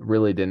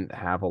really didn't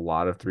have a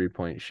lot of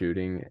 3-point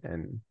shooting.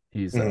 And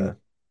he's mhm,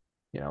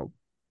 you know,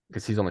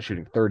 because he's only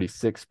shooting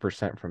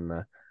 36% from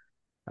the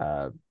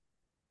uh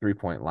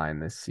 3-point line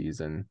this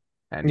season.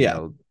 And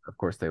yeah, of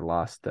course they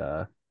lost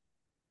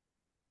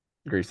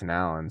Grayson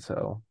Allen,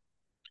 so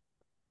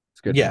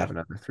it's good to yeah, have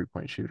another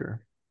 3-point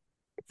shooter.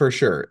 for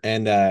sure.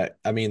 And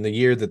I mean, the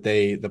year that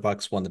the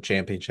Bucks won the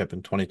championship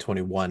in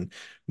 2021,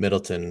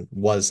 Middleton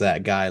was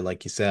that guy,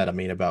 like you said. I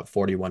mean, about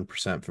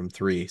 41% from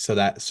three. So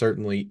that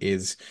certainly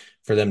is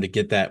for them to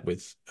get that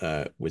with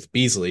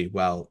Beasley,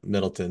 while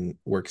Middleton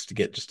works to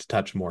get just a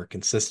touch more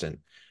consistent.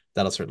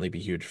 That'll certainly be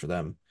huge for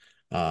them.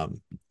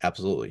 Um,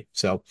 Absolutely.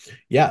 So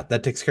yeah,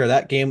 that takes care of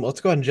that game. Let's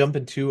go ahead and jump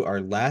into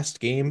our last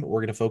game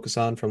we're going to focus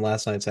on from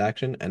last night's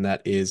action, and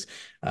that is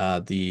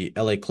the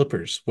LA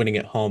Clippers winning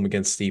at home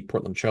against the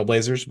Portland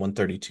Trailblazers,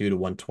 132 to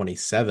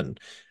 127.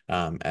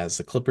 As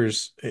the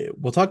Clippers,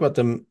 we'll talk about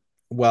them.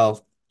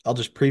 Well, I'll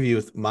just preview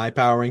with my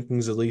power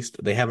rankings at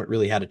least. They haven't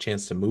really had a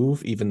chance to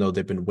move, even though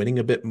they've been winning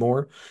a bit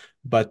more.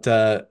 But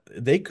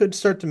they could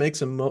start to make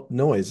some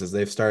noise as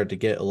they've started to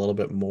get a little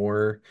bit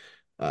more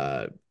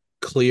uh,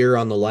 clear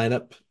on the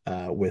lineup,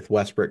 with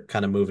Westbrook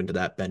kind of moving to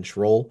that bench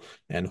role,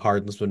 and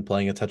Harden's been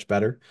playing a touch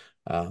better.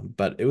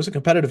 But it was a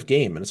competitive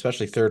game, and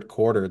especially third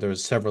quarter, there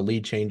was several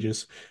lead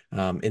changes.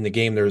 In the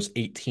game, there was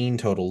 18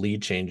 total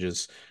lead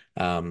changes,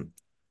 um,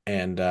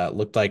 and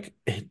looked like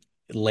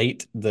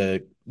late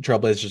the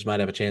Trailblazers might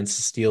have a chance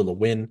to steal the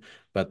win,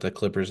 but the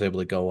Clippers able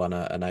to go on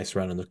a nice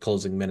run in the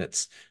closing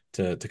minutes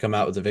to come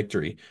out with a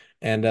victory.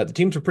 And the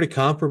teams were pretty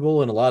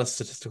comparable in a lot of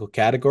statistical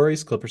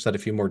categories. Clippers had a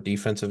few more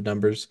defensive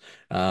numbers,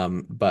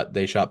 but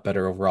they shot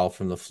better overall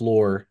from the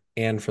floor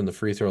and from the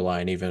free throw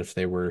line, even if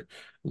they were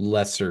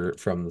lesser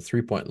from the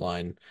 3-point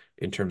line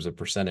in terms of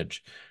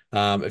percentage.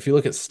 If you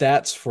look at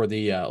stats for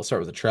I'll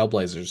start with the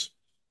Trailblazers.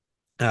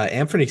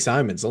 Anthony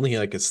Simons, only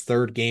like his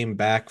third game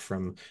back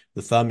from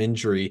the thumb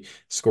injury,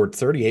 scored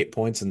 38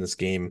 points in this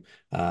game,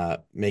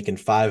 making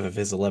 5 of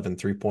his 11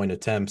 3-point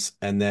attempts.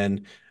 And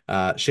then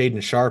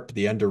Shaden Sharp,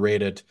 the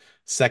underrated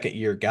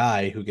second-year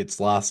guy who gets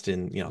lost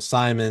in,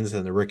 Simons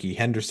and the rookie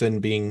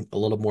Henderson being a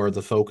little more of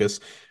the focus.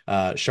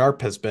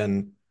 Sharp has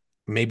been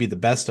maybe the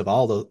best of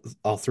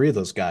all three of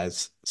those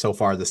guys so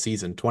far this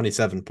season.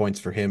 27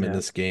 points for him in Yeah.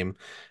 this game,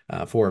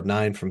 4 of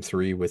 9 from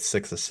three with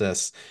 6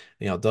 assists.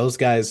 Those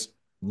guys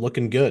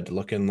looking good,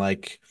 looking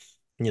like,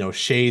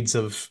 shades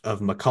of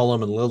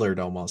McCollum and Lillard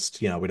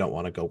almost. We don't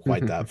want to go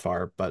quite that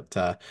far, but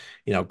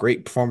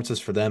great performances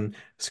for them.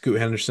 Scoot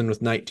Henderson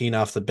with 19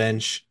 off the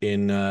bench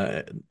in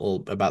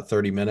about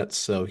 30 minutes,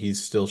 so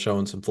he's still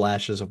showing some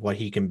flashes of what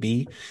he can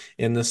be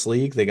in this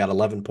league. They got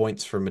 11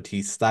 points from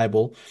Matisse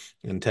Thybulle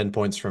and 10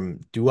 points from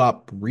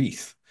Duop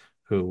Reith,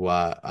 who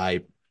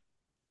I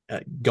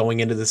going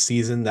into the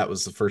season, that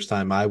was the first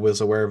time I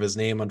was aware of his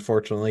name,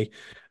 unfortunately.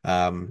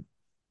 Um,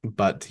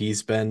 but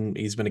he's been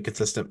a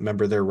consistent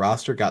member of their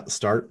roster, got the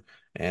start,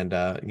 and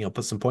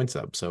put some points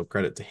up. So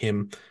credit to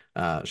him,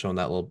 showing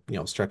that little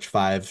stretch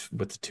five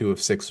with the 2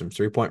 of 6 from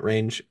 3-point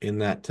range in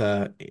that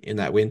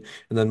win.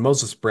 And then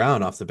Moses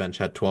Brown off the bench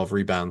had 12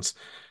 rebounds.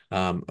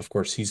 Of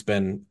course, he's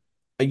been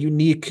a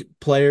unique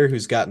player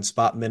who's gotten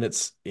spot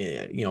minutes,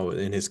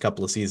 in his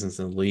couple of seasons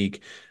in the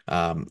league.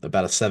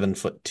 About a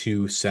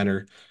 7'2"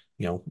 center,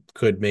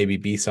 could maybe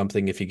be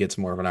something if he gets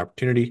more of an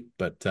opportunity.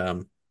 But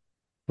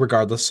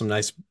regardless, some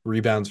nice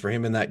rebounds for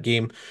him in that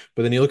game.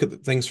 But then you look at the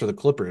things for the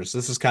Clippers.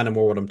 This is kind of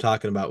more what I'm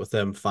talking about with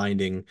them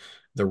finding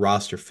the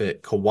roster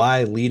fit.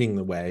 Kawhi leading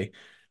the way,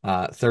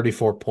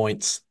 34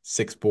 points,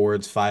 6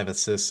 boards, 5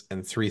 assists,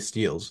 and 3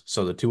 steals.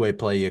 So the two-way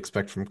play you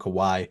expect from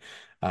Kawhi,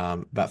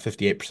 about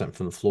 58%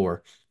 from the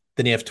floor.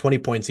 Then you have 20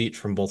 points each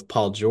from both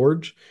Paul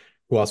George,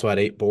 who also had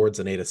 8 boards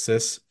and 8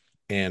 assists,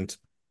 and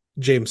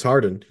James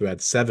Harden, who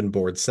had 7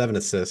 boards, 7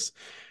 assists,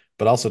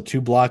 but also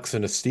 2 blocks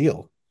and a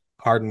steal.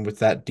 Harden with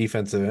that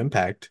defensive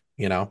impact,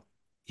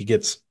 he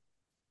gets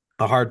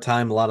a hard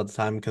time a lot of the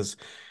time because,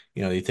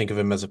 you think of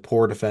him as a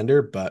poor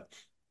defender, but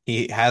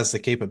he has the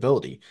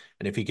capability.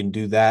 And if he can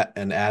do that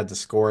and add the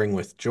scoring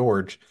with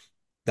George,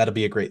 that'll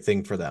be a great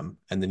thing for them.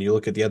 And then you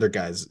look at the other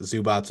guys,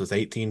 Zubats with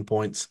 18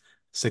 points,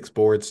 6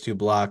 boards, 2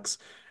 blocks.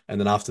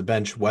 And then off the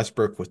bench,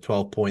 Westbrook with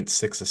 12 points,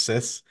 6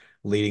 assists,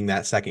 leading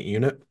that second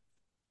unit.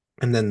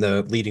 And then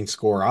the leading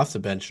scorer off the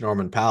bench,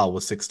 Norman Powell,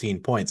 with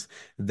 16 points.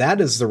 That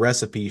is the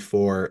recipe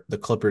for the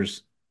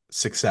Clippers'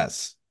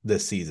 success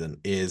this season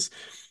is,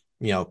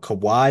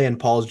 Kawhi and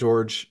Paul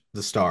George,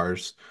 the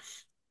stars.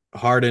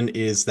 Harden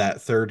is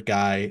that third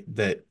guy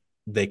that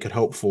they could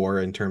hope for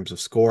in terms of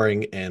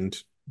scoring and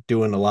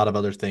doing a lot of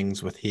other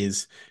things with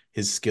his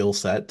skill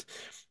set.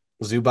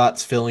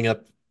 Zubats filling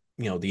up,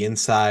 the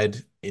inside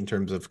in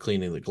terms of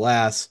cleaning the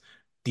glass,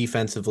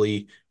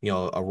 defensively,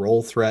 a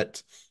role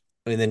threat.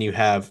 And then you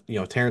have,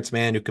 Terrence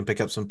Mann who can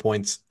pick up some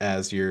points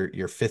as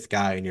your fifth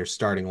guy in your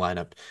starting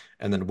lineup.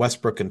 And then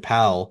Westbrook and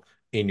Powell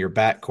in your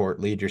backcourt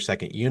lead your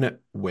second unit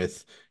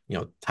with,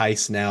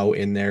 Tice now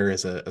in there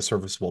as a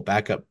serviceable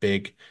backup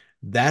big.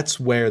 That's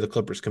where the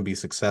Clippers can be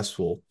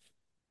successful.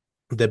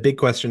 The big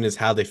question is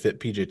how they fit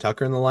PJ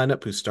Tucker in the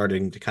lineup, who's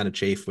starting to kind of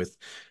chafe with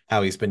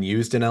how he's been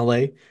used in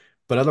LA.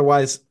 But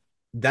otherwise,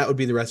 that would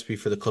be the recipe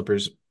for the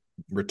Clippers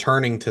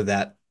returning to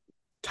that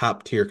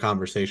top tier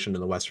conversation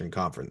in the Western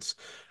Conference.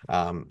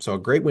 So a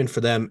great win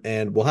for them,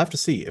 and we'll have to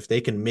see if they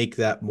can make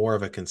that more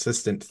of a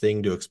consistent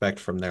thing to expect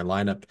from their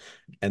lineup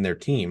and their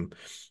team.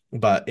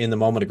 But in the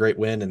moment, a great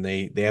win, and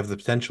they have the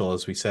potential,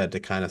 as we said,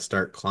 to kind of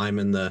start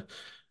climbing the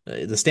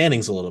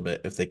standings a little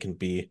bit if they can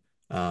be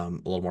a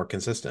little more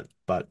consistent.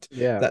 But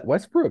Yeah, that,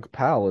 Westbrook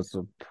Powell is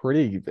a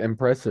pretty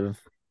impressive,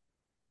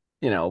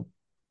 you know,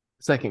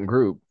 second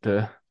group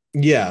to,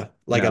 yeah, you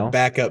like a know.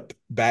 backup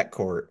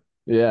backcourt,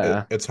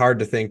 Yeah, it's hard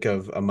to think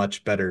of a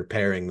much better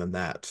pairing than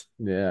that.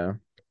 yeah.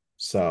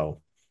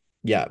 So,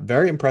 yeah,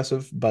 very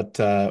impressive. But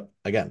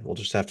again, we'll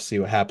just have to see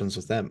what happens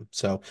with them.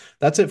 So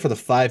that's it for the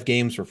 5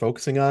 games we're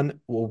focusing on.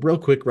 We'll real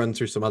quick run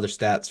through some other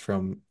stats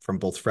from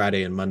both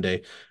Friday and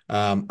Monday.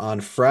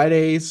 On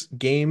Friday's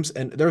games,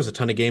 and there was a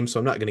ton of games, so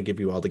I'm not going to give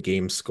you all the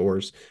game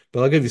scores,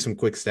 but I'll give you some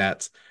quick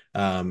stats.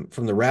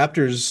 From the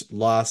Raptors'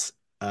 loss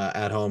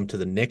at home to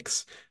the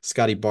Knicks,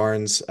 Scotty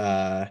Barnes.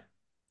 Let's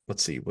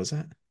see, was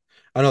that?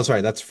 Oh no,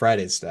 sorry, that's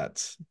Friday's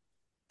stats.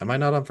 Am I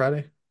not on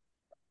Friday?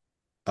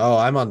 Oh,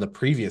 I'm on the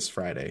previous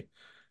Friday.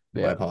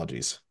 My Yeah.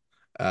 apologies.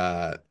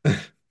 Uh,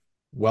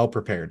 well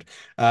prepared.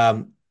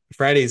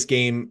 Friday's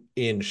game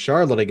in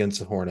Charlotte against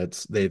the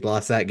Hornets, they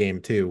lost that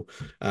game too.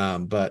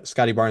 But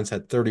Scotty Barnes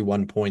had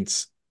 31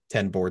 points,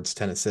 10 boards,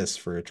 10 assists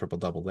for a triple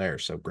double there.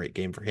 So great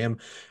game for him.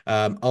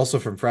 Also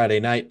from Friday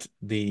night,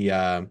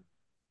 the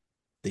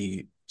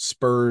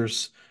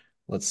Spurs,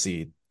 let's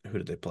see, who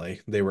did they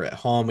play? They were at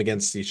home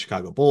against the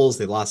Chicago Bulls.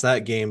 They lost that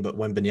game, but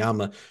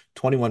Wembanyama,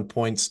 21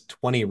 points,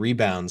 20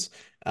 rebounds.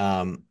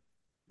 Um,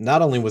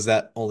 Not only was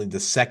that only the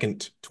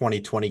second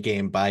 2020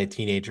 game by a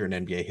teenager in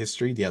NBA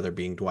history, the other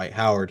being Dwight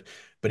Howard,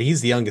 but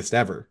he's the youngest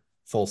ever,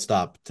 full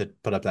stop, to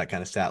put up that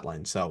kind of stat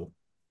line. So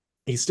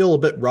he's still a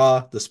bit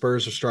raw. The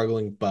Spurs are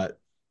struggling, but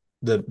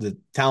the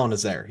talent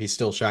is there. He's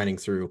still shining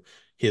through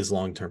his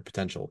long-term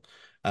potential.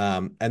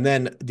 And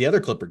then the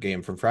other Clipper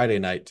game from Friday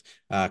night,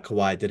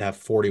 Kawhi did have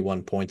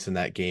 41 points in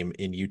that game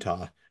in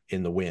Utah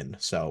in the win.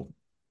 So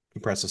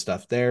impressive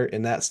stuff there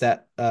in that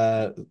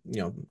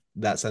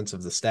that sense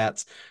of the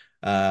stats.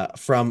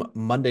 From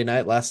Monday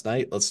night last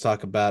night, let's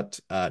talk about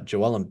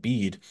Joel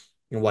Embiid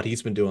and what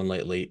he's been doing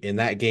lately. In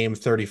that game,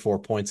 34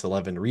 points,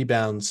 11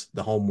 rebounds,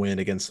 the home win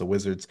against the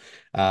Wizards.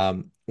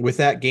 With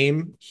that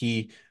game,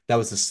 that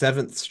was the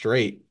seventh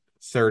straight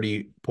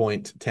 30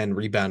 point, 10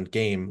 rebound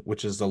game,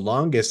 which is the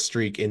longest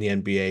streak in the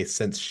NBA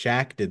since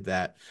Shaq did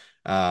that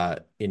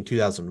in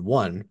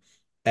 2001.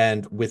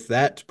 And with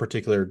that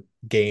particular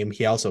game,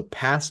 he also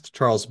passed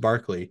Charles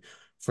Barkley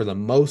for the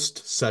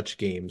most such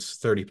games,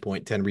 30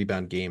 point, 10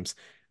 rebound games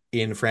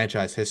in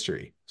franchise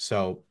history.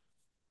 So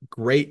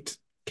great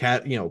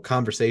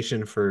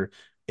conversation for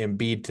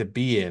Embiid to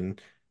be in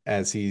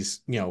as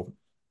he's,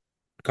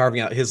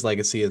 carving out his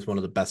legacy as one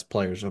of the best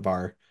players of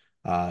our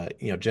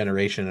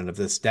generation and of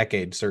this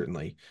decade,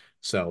 certainly.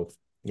 So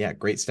yeah,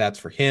 great stats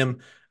for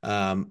him.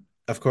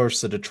 Of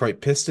course, the Detroit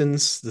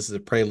Pistons. This is a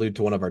prelude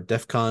to one of our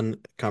Defcon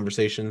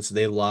conversations.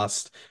 They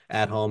lost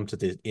at home to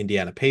the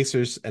Indiana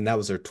Pacers, and that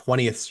was their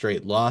 20th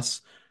straight loss.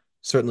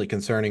 Certainly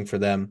concerning for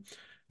them.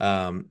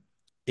 Um,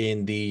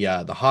 in the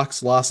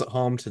Hawks loss at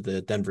home to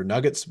the Denver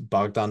Nuggets,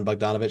 Bogdan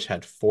Bogdanovic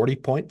had 40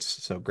 points,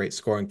 so great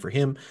scoring for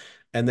him.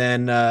 And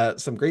then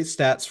some great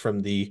stats from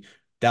the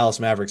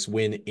Dallas Mavericks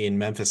win in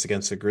Memphis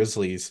against the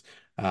Grizzlies.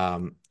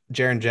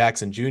 Jaren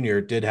Jackson Jr.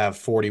 did have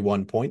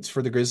 41 points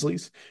for the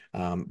Grizzlies.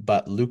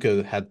 But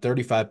Luka had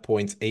 35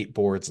 points, 8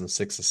 boards, and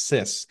 6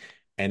 assists.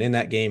 And in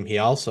that game, he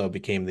also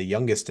became the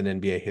youngest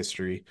in NBA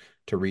history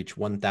to reach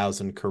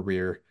 1,000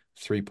 career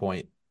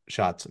 3-point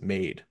shots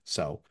made.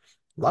 So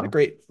Oh,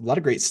 a lot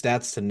of great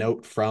stats to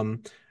note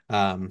from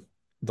um,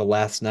 the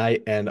last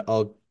night. And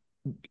I'll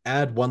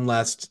add one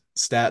last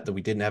stat that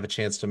we didn't have a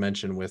chance to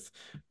mention with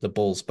the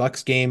Bulls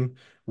Bucks game.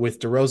 With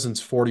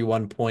DeRozan's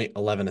 41 point,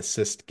 11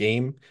 assist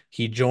game,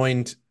 he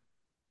joined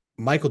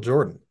Michael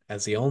Jordan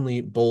as the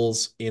only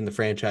Bulls in the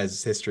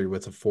franchise's history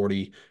with a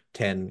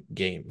 40-10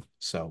 game.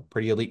 So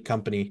pretty elite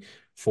company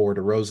for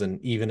DeRozan,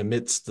 even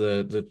amidst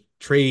the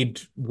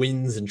trade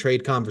wins and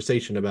trade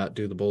conversation about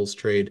do the Bulls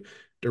trade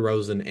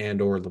DeRozan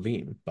and or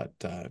Levine. But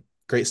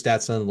great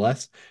stats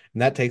nonetheless.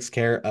 And that takes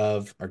care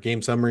of our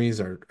game summaries,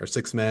 our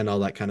six men, all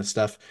that kind of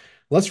stuff.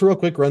 Let's real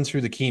quick run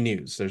through the key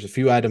news. There's a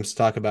few items to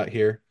talk about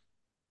here.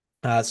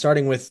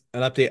 Starting with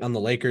an update on the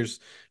Lakers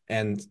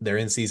and their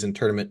in-season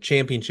tournament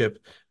championship.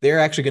 They're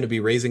actually going to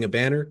be raising a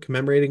banner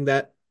commemorating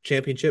that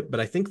championship, but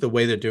I think the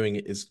way they're doing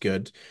it is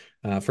good.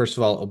 First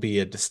of all, it'll be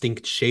a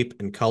distinct shape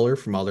and color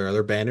from all their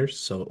other banners,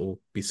 so it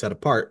will be set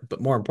apart.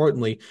 But more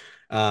importantly,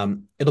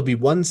 it'll be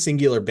one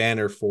singular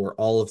banner for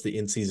all of the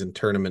in-season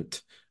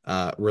tournament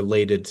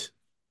related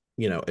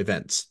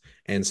events.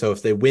 And so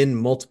if they win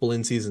multiple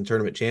in-season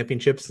tournament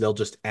championships, they'll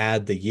just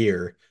add the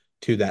year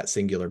to that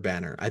singular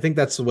banner. I think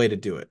that's the way to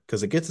do it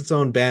because it gets its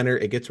own banner,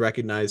 it gets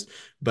recognized,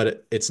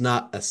 but it's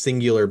not a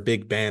singular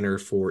big banner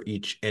for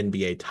each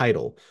NBA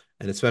title.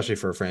 And especially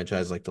for a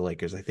franchise like the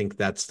Lakers, I think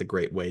that's the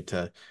great way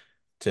to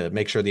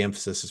make sure the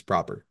emphasis is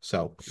proper.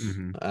 So,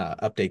 hmm.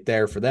 update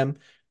there for them.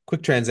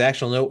 Quick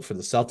transactional note for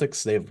the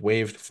Celtics. They've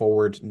waived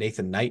forward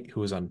Nathan Knight,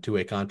 who is on a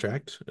two-way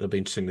contract. It'll be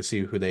interesting to see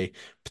who they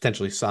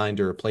potentially sign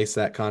to replace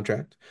that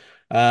contract.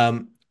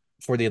 Um,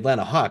 for the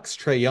Atlanta Hawks,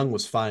 Trae Young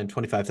was fined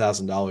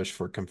 $25,000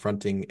 for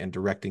confronting and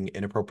directing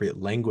inappropriate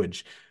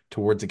language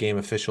towards a game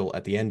official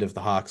at the end of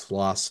the Hawks'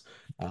 loss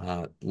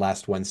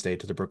last Wednesday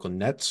to the Brooklyn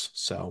Nets.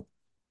 So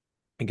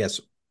I guess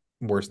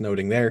worth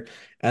noting there.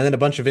 And then a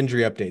bunch of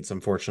injury updates,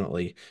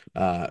 unfortunately.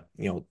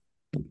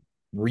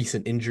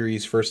 Recent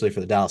injuries, firstly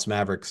for the Dallas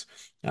Mavericks.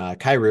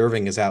 Kyrie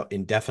Irving is out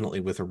indefinitely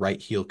with a right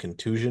heel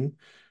contusion.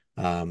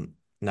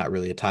 Not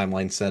really a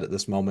timeline set at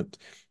this moment.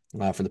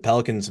 For the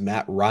Pelicans,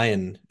 Matt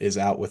Ryan is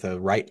out with a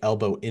right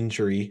elbow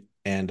injury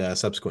and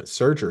subsequent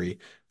surgery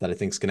that I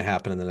think is going to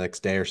happen in the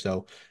next day or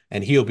so.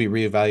 And he'll be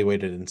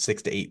reevaluated in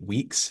 6 to 8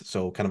 weeks.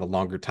 So kind of a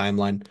longer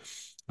timeline.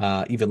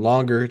 Even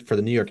longer for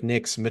the New York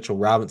Knicks, Mitchell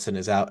Robinson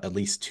is out at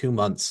least 2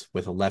 months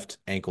with a left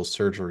ankle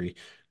surgery.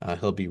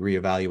 He'll be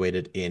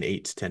reevaluated in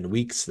 8 to 10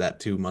 weeks,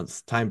 that 2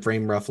 month time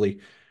frame roughly.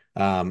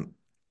 Um,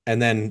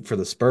 and then for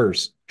the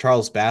Spurs,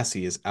 Charles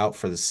Bassey is out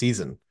for the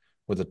season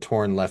with a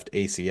torn left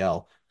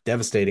ACL.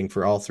 Devastating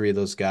for all three of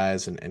those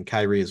guys and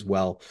Kyrie as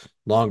well.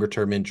 Longer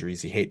term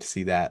injuries. You hate to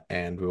see that.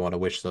 And we want to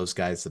wish those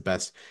guys the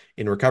best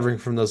in recovering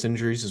from those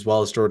injuries, as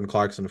well as Jordan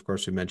Clarkson. Of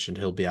course, we mentioned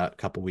he'll be out a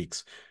couple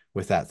weeks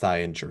with that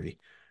thigh injury.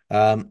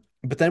 But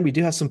then we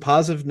do have some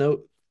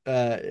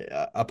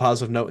a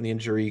positive note in the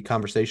injury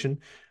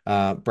conversation.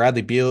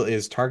 Bradley Beal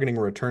is targeting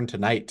a return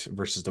tonight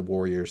versus the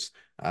Warriors.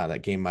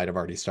 That game might have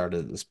already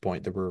started at this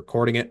point that we're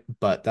recording it,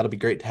 but that'll be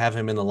great to have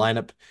him in the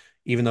lineup,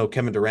 even though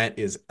Kevin Durant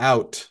is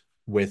out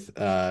with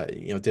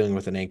dealing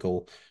with an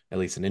ankle, at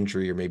least an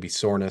injury or maybe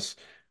soreness.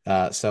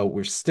 So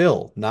we're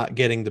still not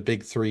getting the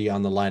big three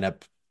on the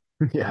lineup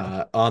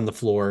Yeah. on the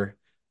floor.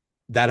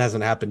 That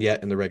hasn't happened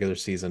yet in the regular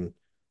season,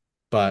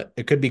 but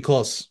it could be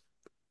close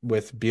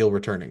with Beal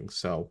returning.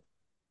 So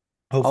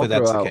I'll hopefully throw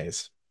that's the out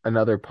case.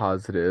 another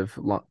positive,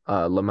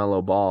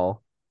 LaMelo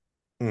Ball,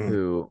 Mhm.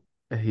 who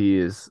he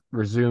has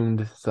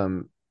resumed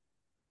some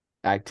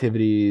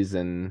activities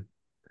and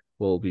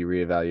will be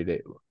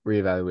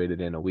reevaluated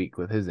in a week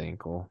with his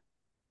ankle.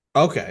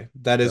 Okay,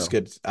 that is So,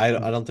 good. I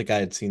don't think I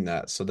had seen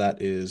that, so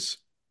that is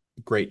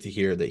great to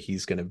hear that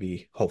he's going to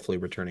be hopefully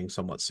returning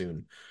somewhat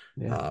soon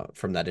yeah.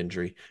 from that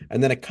injury.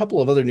 And then a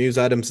couple of other news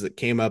items that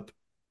came up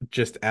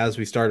just as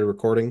we started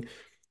recording.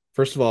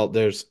 First of all,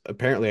 there's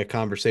apparently a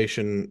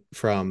conversation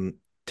from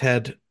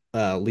Ted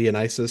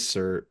Leonisis,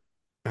 or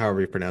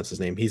however you pronounce his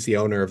name. He's the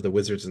owner of the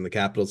Wizards and the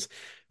Capitals.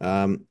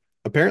 Um,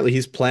 Apparently,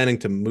 he's planning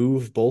to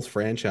move both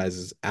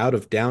franchises out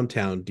of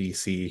downtown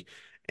DC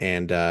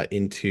and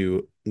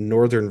into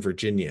Northern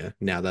Virginia.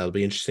 Now, that'll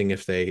be interesting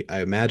if I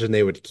imagine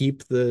they would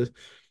keep the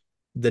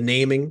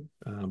naming,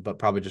 but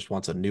probably just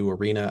wants a new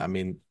arena. I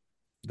mean,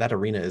 that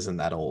arena isn't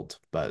that old,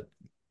 but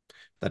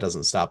that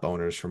doesn't stop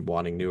owners from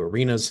wanting new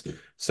arenas.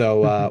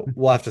 So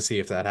we'll have to see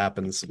if that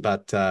happens.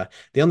 But the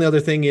only other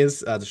thing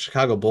is the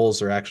Chicago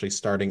Bulls are actually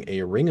starting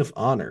a Ring of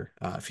Honor.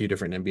 A few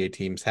different NBA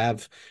teams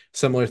have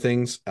similar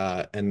things,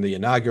 and the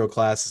inaugural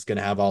class is going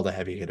to have all the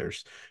heavy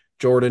hitters.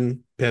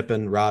 Jordan,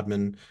 Pippen,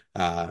 Rodman,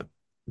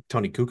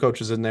 Tony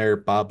Kukoc is in there,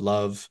 Bob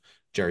Love,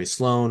 Jerry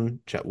Sloan,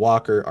 Chet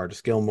Walker,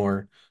 Artis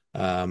Gilmore.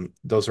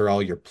 Those are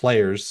all your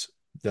players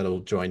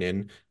that'll join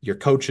in. Your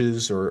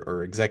coaches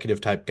or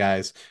executive type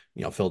guys,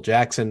 Phil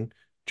Jackson,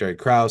 Jerry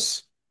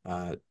Krause,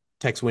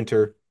 Tex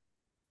Winter,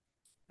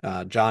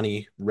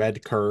 Johnny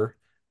Red Kerr,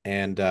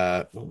 and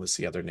what was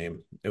the other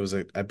name? It was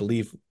I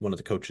believe one of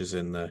the coaches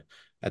in the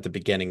at the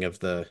beginning of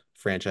the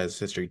franchise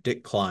history,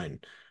 Dick Klein.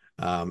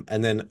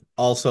 And then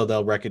also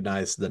they'll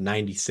recognize the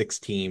 96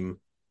 team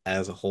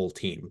as a whole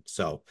team.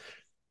 So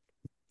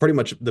pretty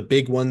much the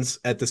big ones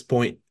at this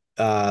point.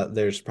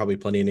 There's probably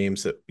plenty of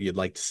names that you'd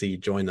like to see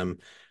join them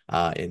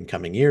in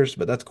coming years,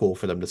 but that's cool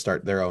for them to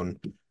start their own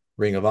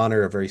Ring of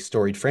Honor, a very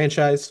storied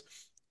franchise.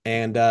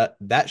 And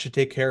that should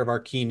take care of our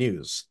key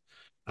news.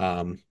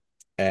 Um,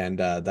 and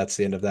that's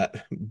the end of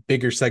that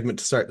bigger segment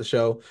to start the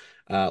show.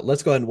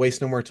 Let's go ahead and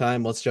waste no more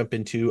time. Let's jump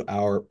into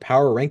our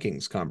power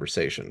rankings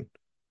conversation.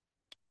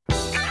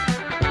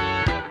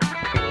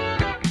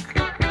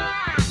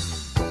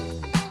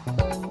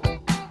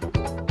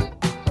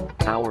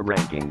 Power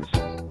rankings.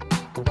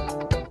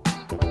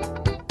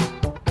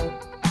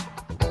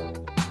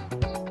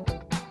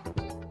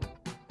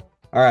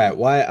 All right,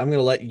 Wyatt, I'm going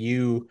to let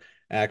you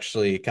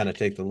actually kind of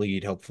take the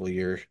lead. Hopefully,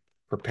 you're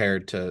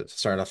prepared to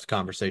start off the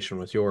conversation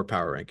with your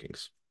power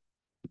rankings.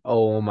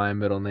 Oh, my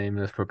middle name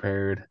is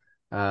prepared.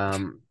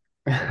 Um,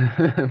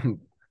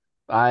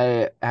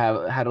 I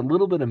have had a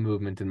little bit of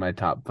movement in my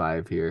top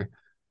five here.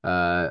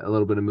 A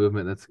little bit of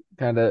movement that's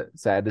kind of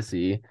sad to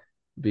see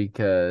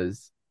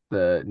because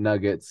the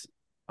Nuggets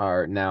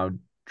are now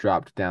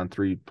dropped down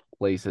three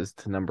places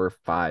to number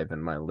five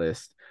in my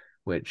list,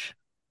 which,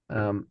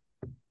 um,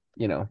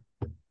 you know,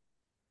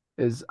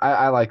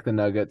 I like the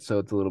Nuggets, so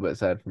it's a little bit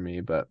sad for me,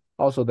 but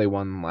also they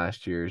won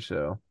last year,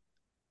 so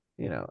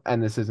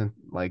and this isn't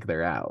like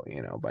they're out,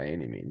 by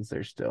any means.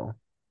 They're still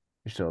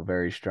a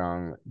very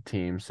strong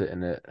team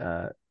sitting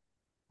at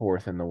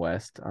fourth in the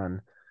West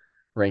on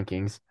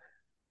rankings.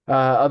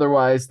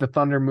 Otherwise, the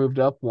Thunder moved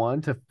up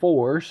one to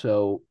four,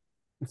 so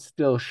it's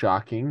still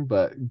shocking,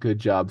 but good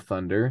job,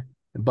 Thunder.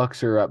 The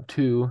Bucks are up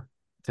two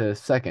to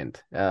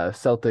second.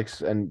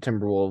 Celtics and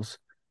Timberwolves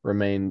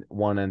remain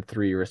one and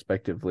three,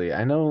 respectively.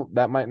 I know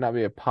that might not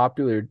be a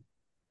popular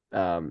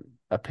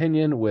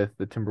opinion with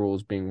the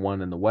Timberwolves being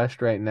one in the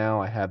West right now.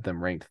 I have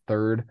them ranked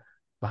third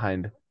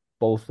behind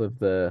both of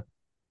the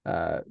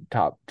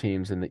top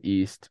teams in the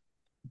East,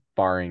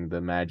 barring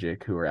the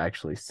Magic, who are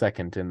actually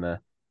second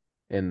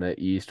in the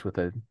East with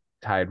a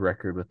tied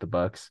record with the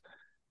Bucks.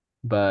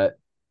 But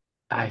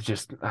I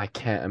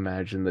can't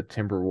imagine the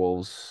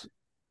Timberwolves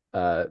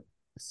uh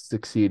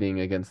succeeding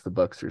against the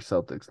Bucks or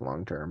Celtics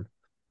long term.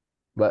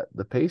 But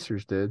the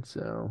Pacers did,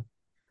 so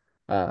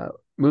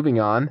moving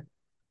on.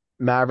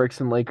 Mavericks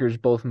and Lakers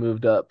both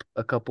moved up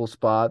a couple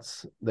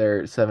spots.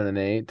 They're 7 and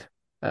 8.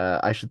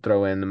 I should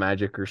throw in the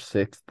Magic are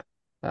sixth.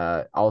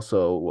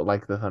 Also,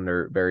 like the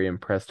Thunder, very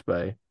impressed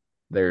by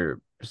their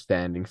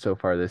standing so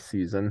far this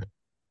season.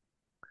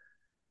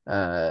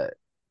 Uh,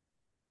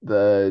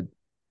 the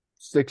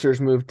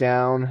Sixers moved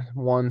down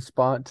one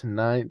spot to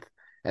ninth,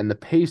 and the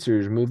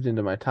Pacers moved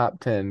into my top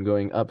 10,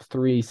 going up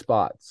three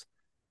spots.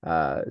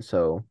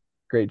 So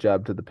great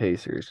job to the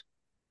Pacers.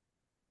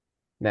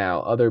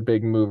 Now, other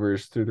big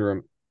movers through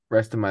the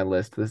rest of my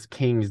list. This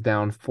Kings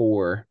down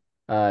four.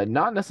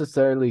 Not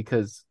necessarily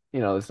because,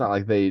 it's not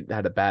like they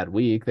had a bad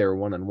week. They were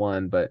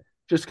 1-1, but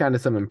just kind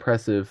of some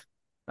impressive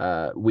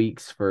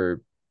weeks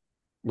for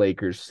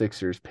Lakers,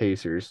 Sixers,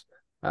 Pacers,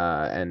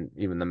 and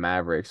even the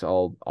Mavericks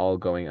all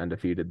going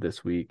undefeated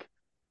this week.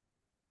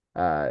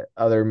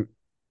 Other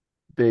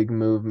big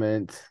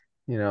movement,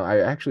 I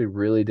actually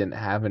really didn't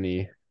have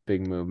any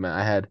big movement.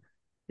 I had,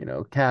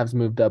 Cavs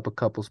moved up a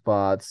couple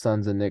spots,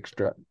 Suns and Knicks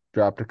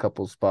dropped a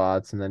couple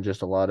spots, and then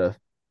just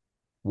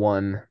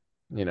one,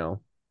 a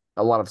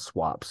lot of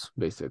swaps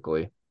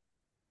basically.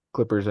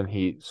 Clippers and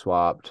Heat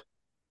swapped,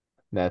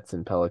 Nets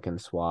and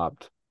Pelicans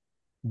swapped.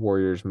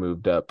 Warriors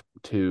moved up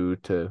two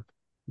to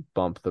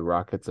bump the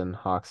Rockets and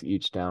Hawks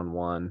each down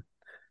one.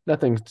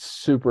 Nothing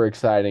super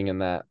exciting in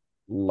that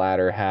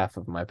latter half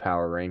of my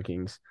power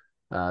rankings.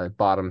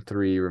 Bottom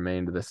three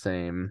remained the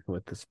same,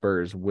 with the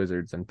Spurs,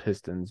 Wizards, and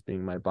Pistons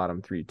being my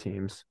bottom three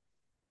teams.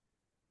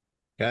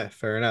 Okay,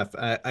 fair enough.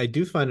 I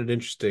do find it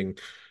interesting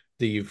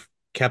that you've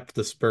kept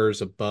the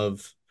Spurs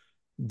above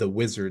the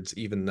Wizards,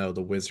 even though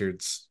the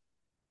Wizards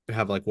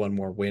have like one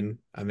more win.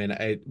 I mean,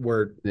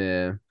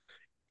 Yeah,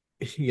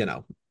 you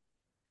know,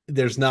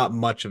 there's not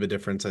much of a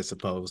difference, I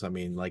suppose. I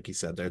mean, like you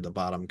said, they're the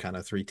bottom kind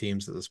of three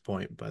teams at this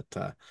point, but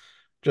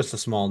just a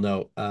small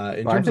note. In well, I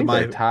terms of think they're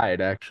my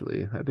tied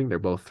actually. I think they're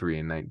both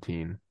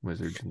 3-19,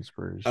 Wizards and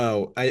Spurs.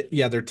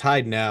 yeah, they're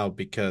tied now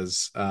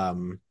because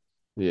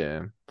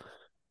Yeah,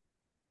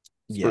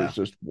 Yeah. Spurs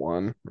just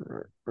won,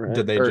 right?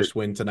 Did they just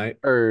win tonight?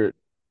 Or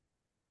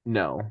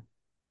no,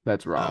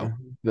 that's Oh,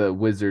 wrong. The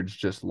Wizards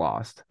just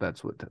lost.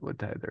 That's what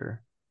tied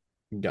their.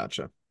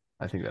 gotcha.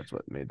 I think that's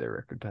what made their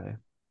record tie.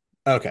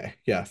 Okay.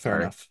 Yeah, fair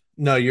Sorry, enough.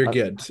 No, you're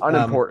good.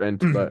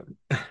 unimportant, but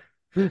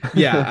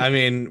Yeah, I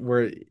mean,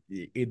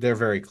 they're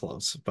very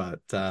close, but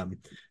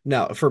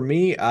no, for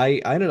me, I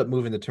ended up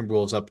moving the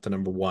Timberwolves up to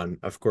number one.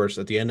 Of course,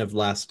 at the end of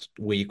last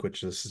week,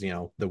 which is,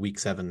 the week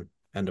seven,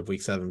 end of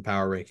week seven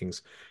power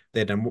rankings,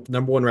 they had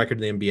number one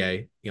record in the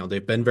NBA.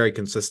 They've been very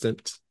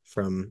consistent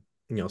from,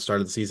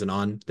 start of the season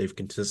on. They've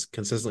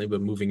consistently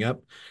been moving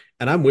up.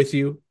 And I'm with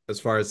you as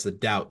far as the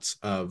doubts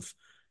of,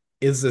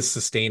 is this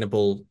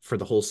sustainable for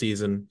the whole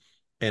season?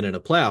 And in a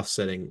playoff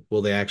setting,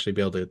 will they actually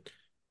be able to,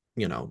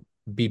 you know,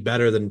 be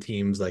better than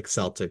teams like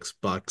Celtics,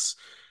 Bucks?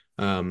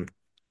 Um,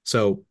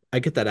 so I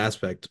get that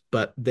aspect,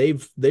 but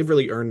they've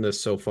really earned this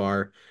so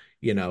far,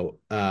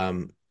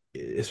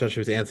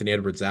 especially with Anthony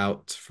Edwards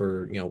out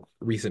for,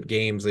 recent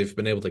games. They've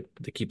been able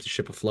to keep the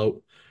ship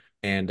afloat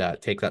and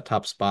take that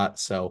top spot.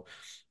 So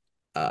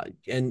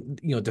and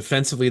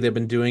defensively they've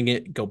been doing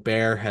it.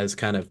 Gobert has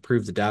kind of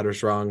proved the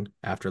doubters wrong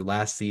after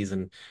last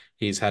season.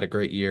 He's had a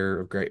great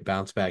year, a great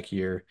bounce back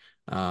year.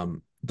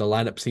 The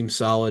lineup seems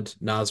solid.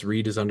 Naz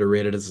Reid is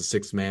underrated as a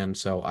sixth man,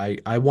 so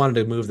I wanted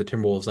to move the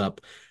Timberwolves up,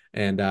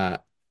 and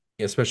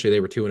especially they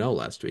were 2-0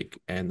 last week,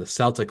 and the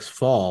Celtics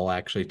fall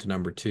actually to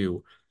number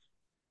two,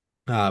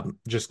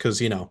 just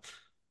because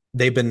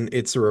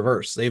it's the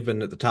reverse. They've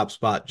been at the top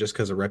spot just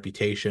because of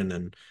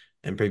reputation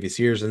and previous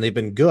years, and they've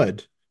been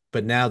good.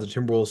 But now the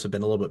Timberwolves have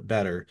been a little bit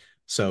better.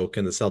 So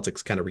can the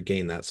Celtics kind of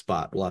regain that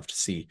spot? We'll have to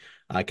see.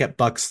 I kept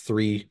Bucks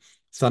three,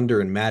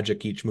 Thunder and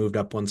Magic each moved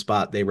up one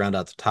spot. They round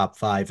out the top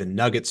five, and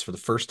Nuggets for the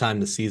first time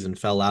this season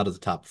fell out of the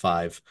top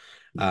five.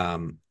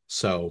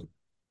 So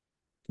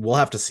we'll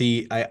have to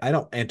see. I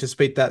don't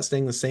anticipate that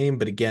staying the same,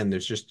 but again,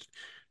 there's just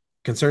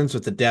concerns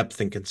with the depth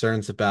and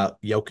concerns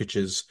about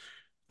Jokic's.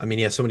 I mean,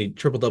 he has so many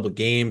triple double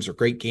games or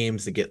great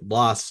games that get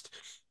lost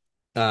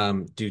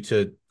due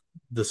to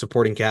the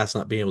supporting cast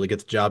not being able to get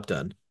the job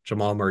done.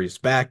 Jamal Murray's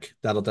back.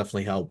 That'll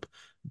definitely help,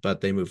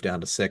 but they moved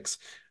down to six.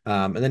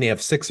 And then you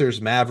have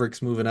Sixers,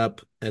 Mavericks moving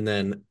up. And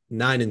then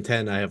 9 and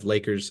 10, I have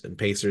Lakers and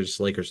Pacers.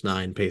 Lakers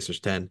 9, Pacers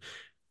 10.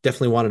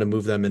 Definitely wanted to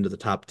move them into the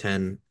top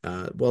 10.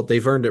 Well,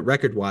 they've earned it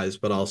record wise,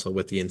 but also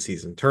with the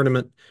in-season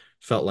tournament.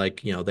 Felt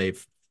like,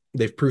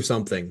 they've proved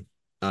something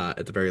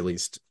at the very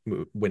least,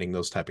 winning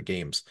those type of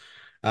games.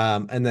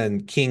 And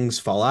then Kings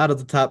fall out of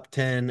the top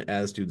 10,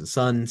 as do the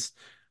Suns.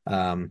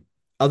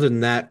 Other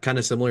than that, kind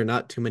of similar,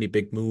 not too many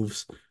big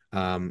moves.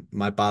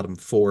 My bottom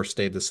four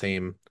stayed the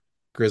same: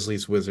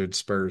 Grizzlies, Wizards,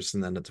 Spurs,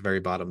 and then at the very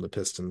bottom, the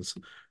Pistons,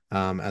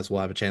 as we'll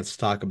have a chance to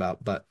talk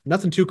about. But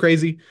nothing too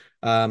crazy.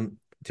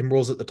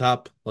 Timberwolves at the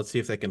top. Let's see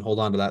if they can hold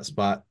on to that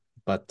spot.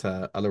 But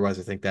otherwise,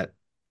 I think that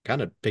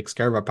kind of takes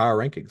care of our power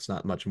rankings.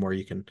 Not much more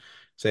you can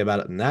say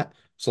about it than that.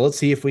 So let's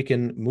see if we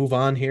can move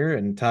on here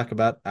and talk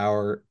about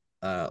our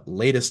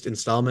latest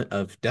installment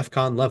of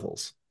Defcon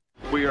Levels.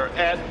 We are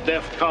at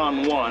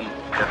Defcon 1.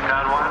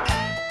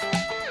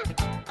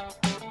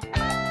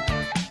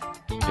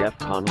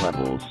 Defcon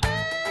Levels.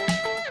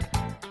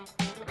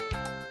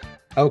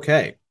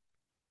 Okay.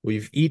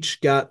 We've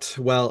each got,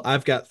 well,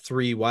 I've got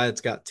three,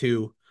 Wyatt's got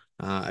two.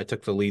 I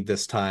took the lead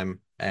this time,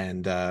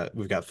 and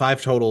we've got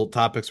five total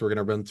topics we're going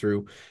to run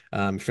through.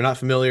 If you're not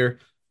familiar,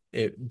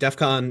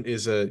 DEFCON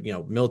is a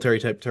military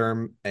type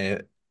term.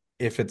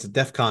 If it's a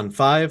DEFCON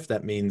 5,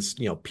 that means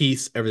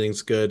peace,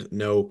 everything's good,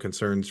 no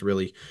concerns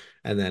really.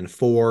 And then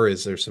 4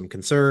 is there's some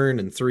concern,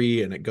 and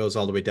 3, and it goes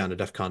all the way down to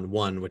DEFCON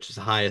 1, which is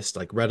the highest,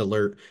 like red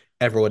alert,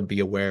 everyone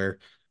be aware,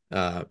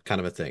 kind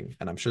of a thing.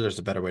 And I'm sure there's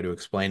a better way to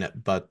explain it,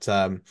 but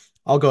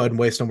I'll go ahead and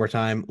waste no more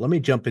time. Let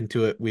me jump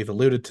into it. We've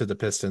alluded to the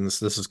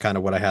Pistons. This is kind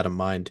of what I had in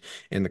mind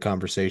in the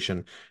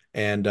conversation.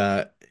 And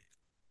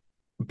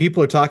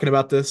people are talking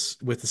about this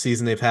with the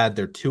season they've had.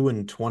 They're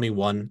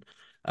 2-21.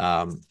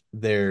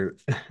 They're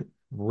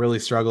really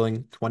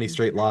struggling, 20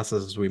 straight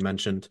losses, as we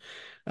mentioned.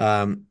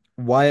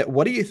 Wyatt,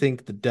 what do you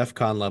think the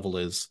DEFCON level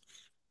is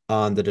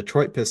on the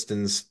Detroit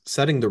Pistons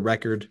setting the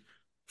record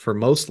for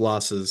most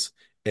losses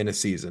in a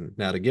season?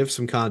 Now, to give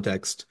some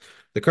context,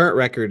 the current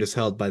record is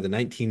held by the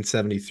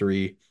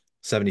 1973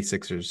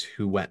 76ers,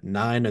 who went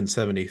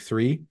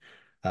 9-73.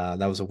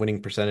 That was a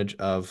winning percentage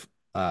of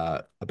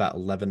about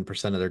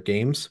 11% of their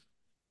games.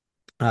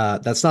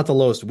 That's not the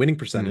lowest winning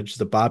percentage.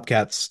 The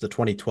Bobcats, the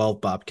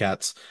 2012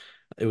 Bobcats,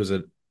 it was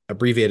an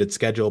abbreviated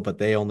schedule, but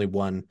they only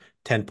won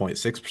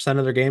 10.6%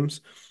 of their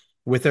games.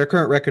 With their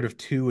current record of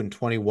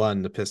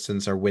 2-21, the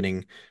Pistons are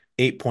winning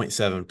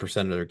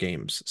 8.7% of their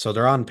games. So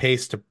they're on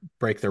pace to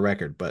break their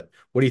record. But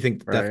what do you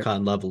think the Right.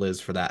 DEFCON level is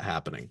for that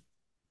happening?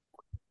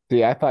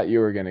 See, I thought you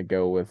were gonna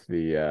go with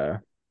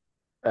the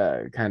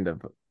kind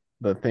of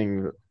the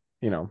thing,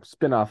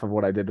 spin off of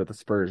what I did with the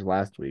Spurs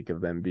last week of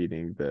them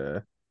beating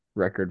the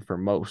record for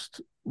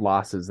most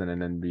losses in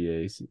an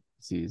NBA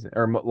season,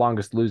 or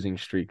longest losing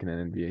streak in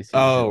an NBA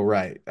Oh, season.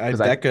 right. Because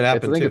That could I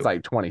happen think it's too.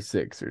 like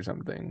 26 or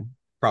something.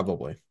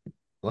 Probably.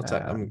 I'm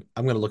Um,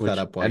 going to look that which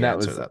up while and you that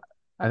answer was that.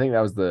 I think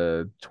that was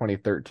the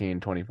 2013,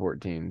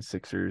 2014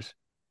 Sixers.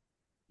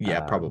 Yeah,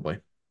 Um, probably.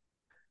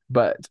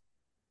 but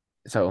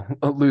so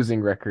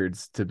losing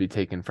records to be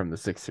taken from the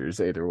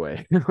Sixers either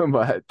way.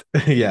 But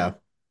Yeah.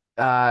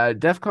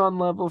 DEFCON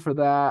level for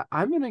that,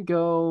 I'm gonna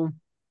go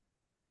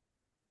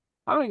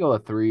a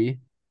 3,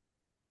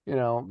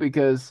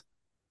 because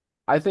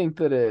I think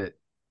that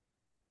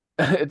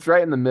it's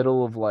right in the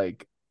middle of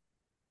like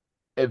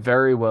it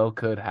very well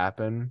could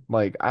happen.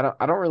 Like I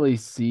don't really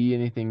see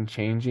anything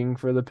changing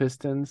for the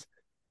Pistons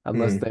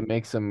unless Mhm. they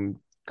make some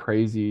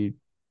crazy,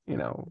 you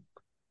know,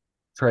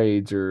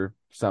 trades or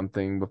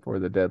something before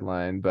the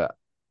deadline, but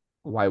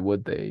why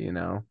would they?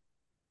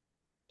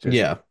 Just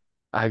Yeah.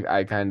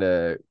 I kind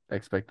of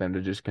expect them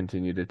to just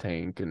continue to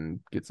tank and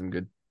get some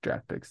good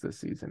draft picks this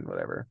season,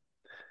 whatever.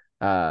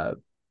 Uh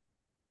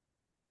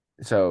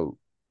so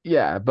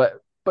yeah,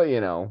 but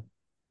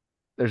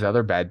there's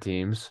other bad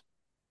teams.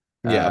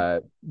 Yeah.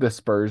 The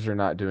Spurs are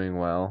not doing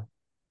well.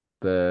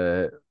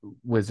 The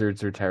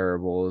Wizards are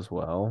terrible as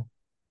well.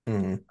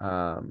 Mhm.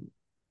 Um,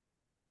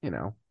 you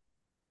know,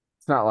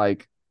 it's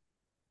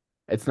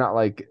not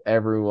like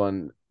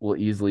everyone will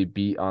easily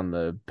beat on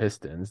the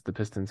Pistons. The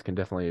Pistons can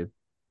definitely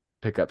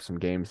pick up some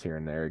games here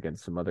and there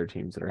against some other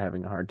teams that are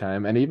having a hard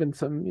time, and even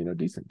some,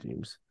 decent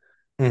teams.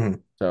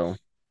 Mhm. So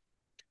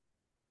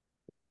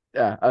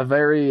yeah, a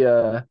very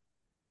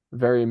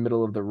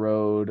middle of the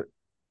road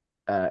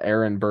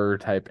Aaron Burr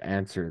type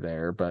answer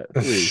there, but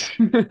 3.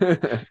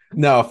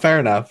 No, fair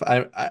enough.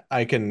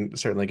 I can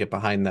certainly get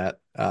behind that.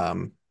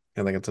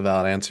 I think it's a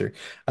valid answer.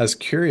 I was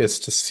curious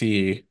to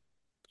see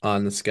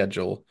on the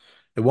schedule.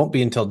 It won't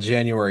be until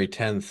January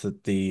 10th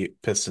that the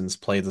Pistons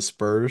play the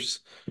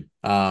Spurs.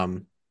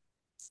 Um,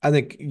 I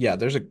think yeah,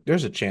 there's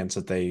a chance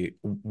that they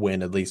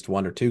win at least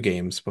one or two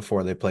games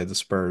before they play the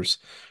Spurs.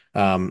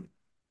 Um,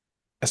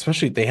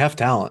 Especially they have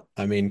talent.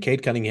 I mean,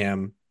 Cade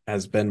Cunningham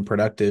has been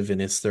productive in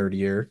his third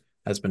year,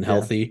 has been Yeah,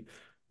 healthy.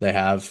 They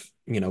have,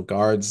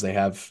 guards. They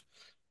have,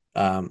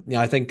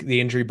 I think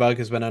the injury bug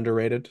has been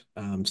underrated.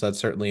 So that's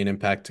certainly an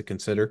impact to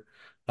consider.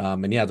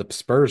 And yeah, the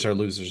Spurs are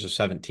losers of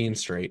 17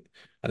 straight.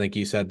 I think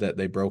you said that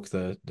they broke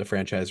the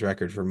franchise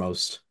record for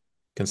most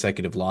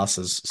consecutive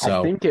losses. I So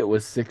think it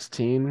was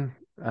 16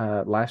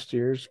 last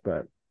year's,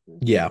 but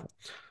yeah.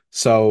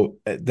 So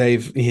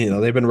they've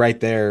been right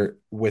there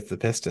with the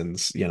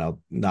Pistons,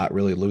 not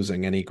really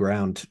losing any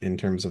ground in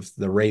terms of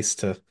the race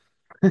to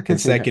yeah,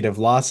 consecutive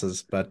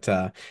losses. But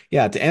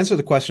yeah, to answer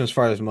the question as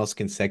far as most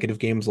consecutive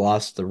games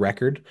lost, the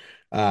record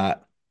uh,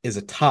 is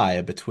a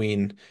tie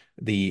between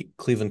the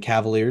Cleveland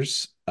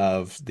Cavaliers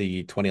of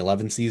the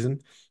 2011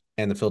 season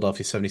and the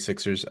Philadelphia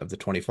 76ers of the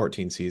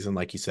 2014 season.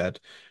 Like you said,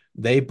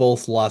 they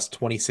both lost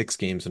 26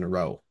 games in a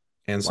row.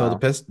 And so wow. The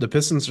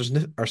Pistons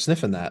are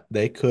sniffing that.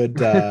 They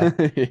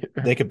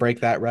could break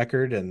that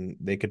record and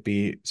they could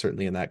be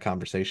certainly in that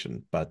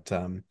conversation. But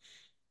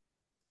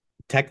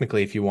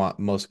technically, if you want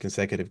most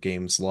consecutive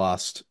games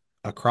lost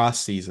across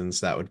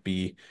seasons, that would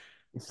be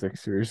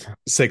Sixers.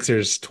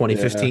 Sixers Yeah.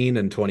 2015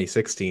 and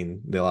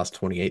 2016. They lost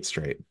 28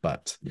 straight,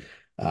 but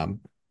um,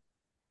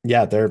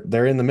 yeah,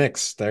 they're in the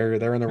mix. They're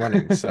in the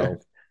running.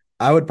 So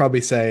I would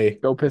probably say,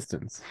 Go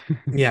Pistons.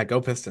 yeah,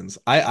 go Pistons.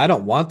 I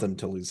don't want them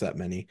to lose that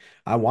many.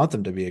 I want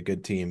them to be a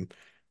good team,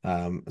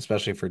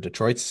 especially for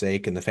Detroit's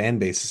sake and the fan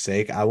base's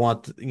sake. I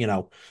want,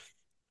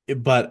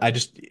 but I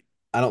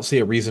don't see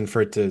a reason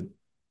for it to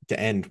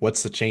end.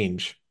 What's the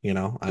change?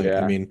 I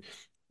Yeah. mean,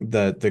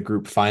 the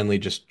group finally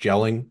just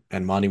gelling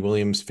and Monty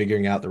Williams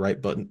figuring out the right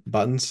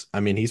buttons. I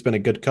mean, he's been a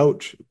good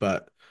coach,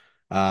 but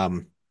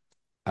um,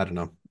 I don't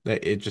know.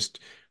 It just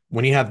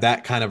when you have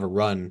that kind of a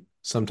run,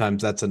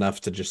 sometimes that's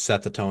enough to just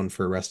set the tone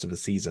for the rest of the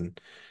season.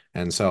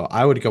 And so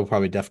I would go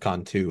probably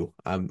DEFCON 2.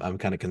 I'm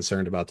kind of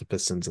concerned about the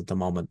Pistons at the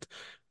moment,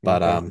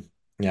 but Okay.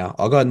 yeah,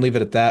 I'll go ahead and leave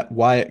it at that.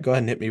 Wyatt, go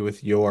ahead and hit me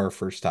with your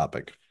first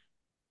topic.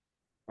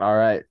 All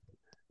right.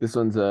 This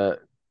one's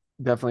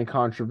definitely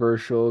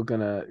controversial.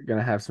 Gonna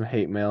have some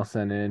hate mail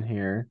sent in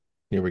here.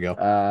 Here we go.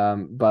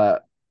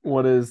 But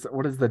what is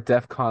the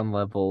DEFCON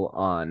level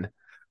on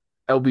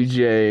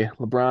LBJ,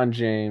 LeBron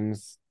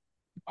James,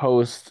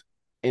 post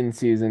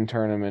in-season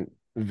tournament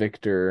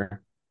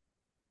victor?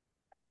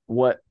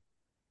 What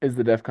is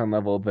the DEFCON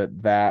level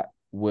that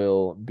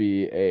will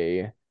be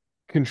a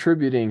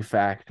contributing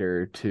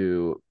factor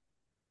to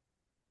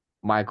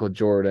Michael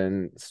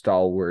Jordan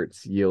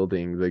stalwarts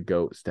yielding the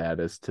GOAT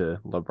status to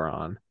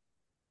LeBron?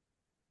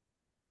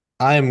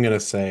 I'm gonna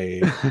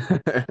say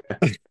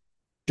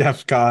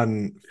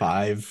DEFCON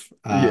 5.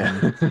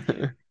 Yeah.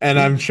 And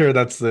I'm sure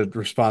that's the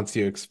response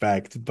you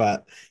expect,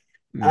 but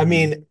I hmm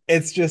mean,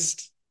 it's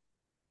just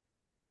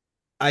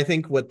I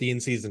think what the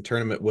in-season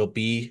tournament will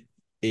be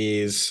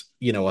is,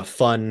 a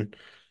fun,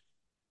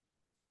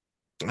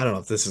 I don't know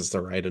if this is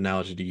the right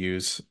analogy to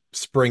use.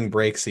 Spring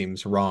break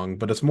seems wrong,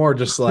 but it's more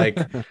just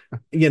like,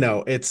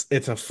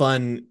 it's a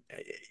fun,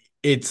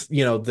 it's,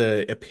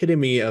 the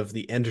epitome of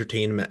the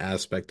entertainment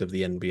aspect of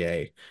the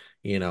NBA.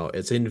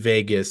 It's in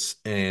Vegas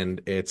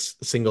and it's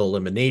single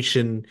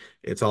elimination.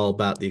 It's all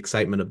about the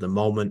excitement of the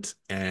moment.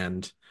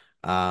 And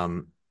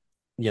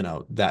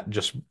that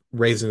just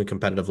raising the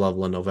competitive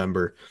level in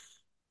November,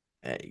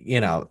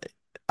 you know,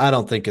 I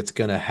don't think it's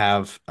going to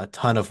have a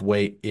ton of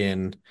weight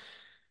in.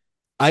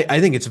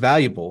 I think it's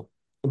valuable,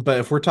 but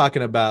if we're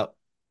talking about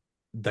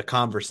the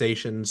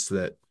conversations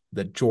that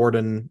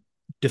Jordan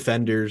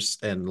defenders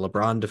and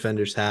LeBron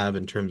defenders have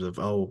in terms of,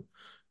 oh,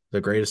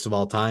 the greatest of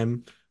all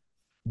time,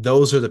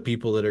 those are the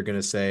people that are going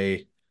to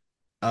say,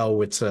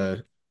 oh, it's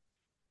a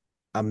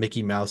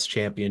Mickey Mouse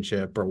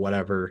championship or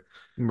whatever,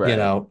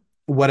 Right.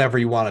 whatever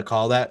you want to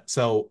call that.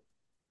 So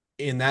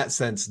in that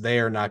sense, they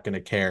are not going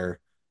to care,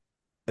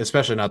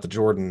 especially not the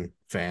Jordan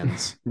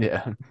fans.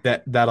 Yeah.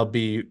 That'll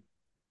be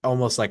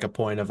almost like a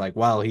point of like,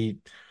 wow, he,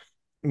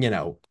 you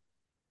know,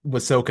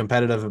 was so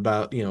competitive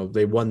about,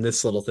 they won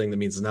this little thing that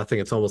means nothing.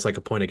 It's almost like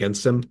a point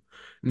against him.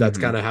 That's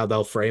Hmm. kind of how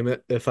they'll frame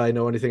it if I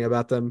know anything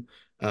about them.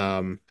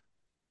 Um,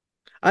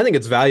 I think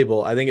it's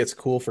valuable. I think it's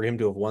cool for him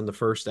to have won the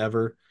first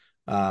ever.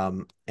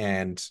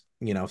 And,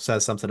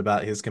 says something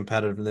about his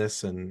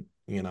competitiveness and,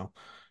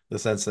 the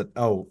sense that,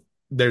 oh,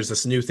 there's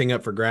this new thing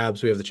up for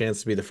grabs. We have the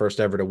chance to be the first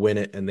ever to win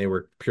it. And they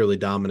were purely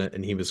dominant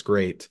and he was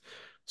great.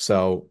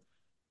 So,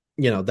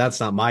 that's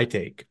not my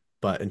take.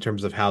 But in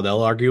terms of how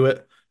they'll argue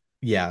it,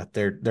 yeah,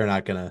 they're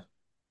not gonna.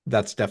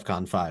 That's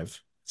DEFCON 5. Right.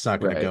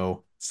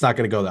 It's not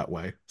gonna go that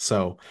way.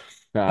 So,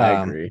 No, I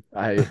um, agree.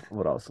 I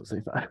would also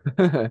say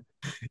that.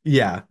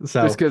 yeah. Just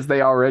So because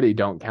they already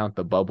don't count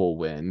the bubble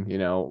win,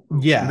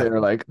 yeah, they're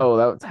like, oh,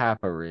 that was half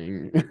a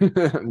ring.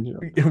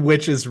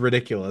 which is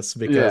ridiculous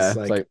because Yeah, it's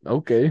like like,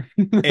 okay.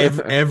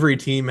 every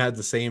team had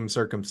the same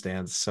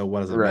circumstance. So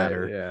what does it Right,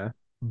 matter? yeah. And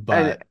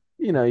But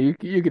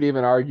you could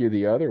even argue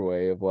the other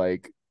way of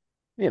like,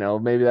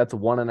 maybe that's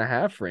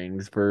 1.5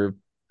 rings for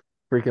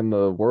freaking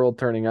the world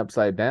turning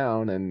upside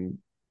down and,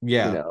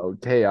 yeah,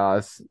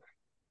 chaos.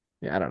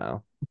 Yeah, I don't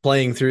know.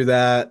 playing through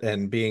that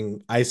and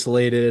being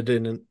isolated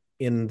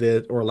in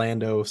the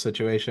Orlando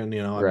situation, I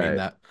mean Right.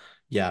 that.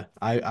 Yeah,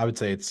 I would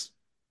say it's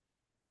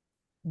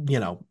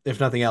if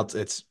nothing else,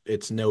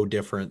 it's no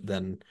different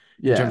than in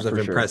Yeah, terms of for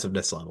sure.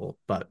 impressiveness level.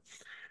 But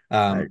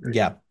I agree.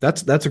 yeah,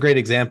 that's a great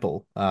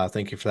example.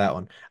 Thank you for that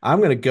one.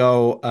 I'm gonna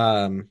go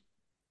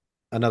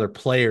another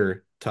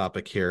player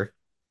topic here.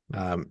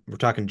 We're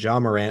talking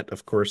John Morant,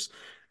 of course,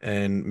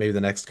 and maybe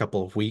the next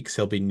couple of weeks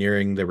he'll be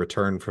nearing the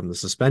return from the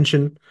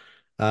suspension.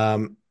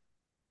 Um,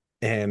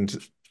 and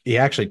he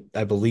actually,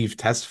 I believe,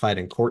 testified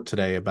in court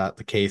today about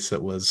the case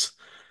that was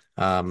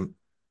um,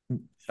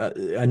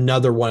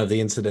 another one of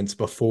the incidents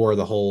before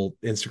the whole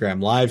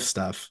Instagram live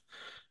stuff.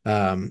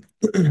 Um,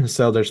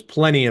 so there's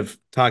plenty of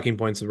talking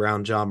points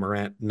around John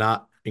Morant,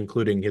 not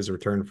including his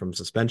return from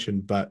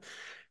suspension. But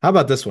how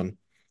about this one?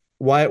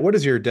 What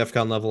is your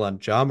DEFCON level on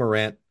John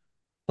Morant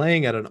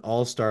playing at an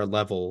all-star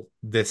level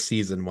this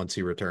season once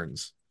he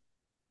returns?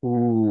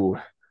 Ooh,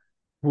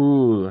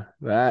 ooh,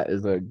 that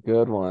is a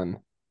good one.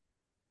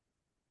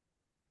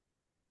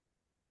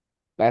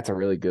 That's a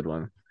really good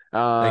one.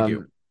 Thank you.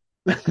 Um,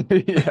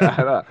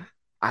 yeah,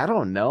 I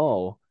don't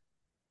know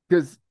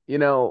because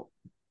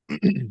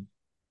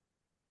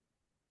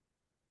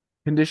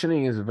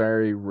conditioning is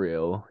very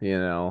real.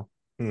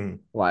 Hmm.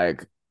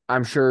 Like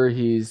I'm sure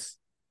he's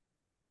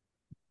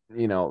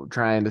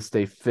trying to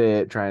stay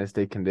fit, trying to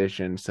stay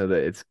conditioned so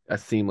that it's a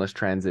seamless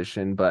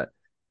transition, but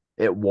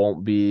it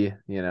won't be.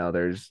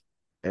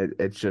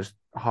 It's just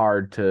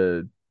hard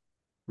to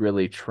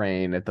really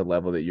train at the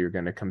level that you're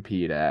going to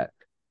compete at.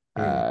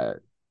 Hmm. Uh,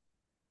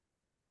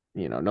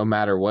 no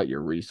matter what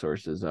your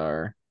resources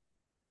are.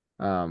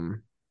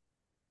 Um,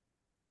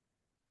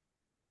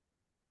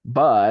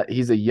 but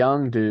he's a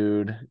young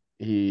dude.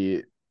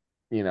 He,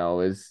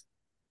 is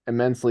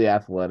immensely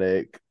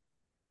athletic.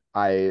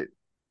 I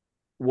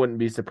wouldn't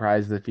be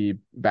surprised if he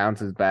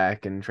bounces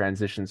back and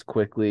transitions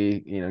quickly,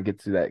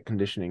 gets through that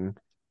conditioning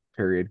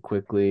period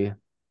quickly.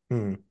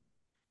 Hmm.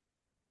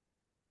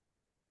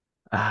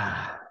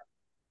 Ah,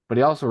 but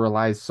he also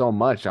relies so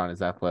much on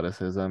his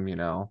athleticism,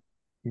 like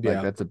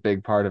Yeah. that's a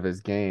big part of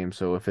his game.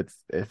 So if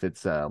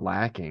it's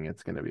lacking,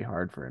 it's going to be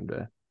hard for him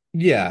to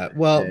Yeah,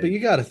 well, but edge. you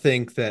got to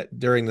think that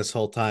during this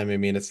whole time, I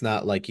mean, it's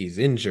not like he's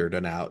injured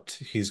and out.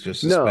 He's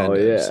just No,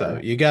 suspended. So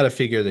yeah, you got to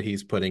figure that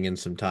he's putting in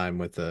some time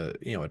with a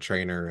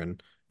trainer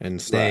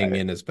and staying right.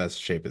 in as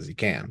best shape as he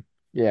can.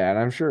 Yeah, and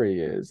I'm sure he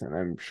is, and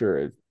I'm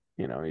sure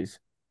he's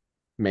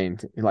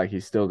like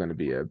he's still going to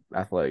be a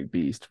athletic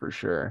beast for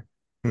sure.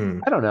 Hmm.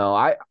 I don't know.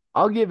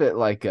 I'll give it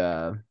like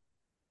do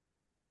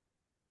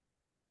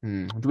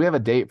we have a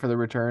date for the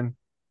return?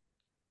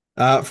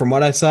 From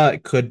what I saw,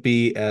 it could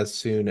be as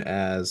soon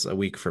as a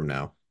week from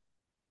now.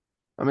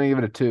 I'm gonna give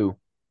it a 2.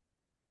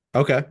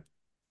 Okay.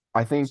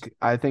 I think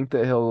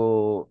that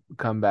he'll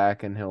come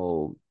back and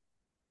he'll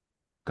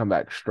come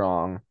back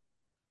strong.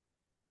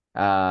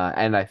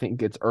 And I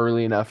think it's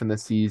early enough in the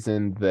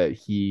season that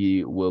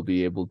he will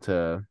be able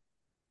to,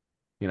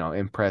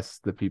 impress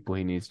the people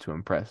he needs to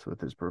impress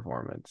with his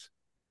performance.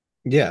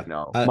 Yeah.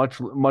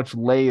 Much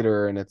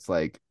later, and it's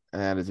like,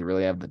 does he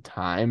really have the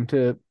time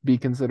to be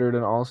considered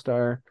an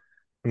all-star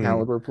Hmm.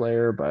 caliber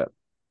player? But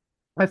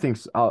I think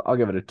I'll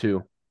give it a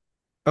 2.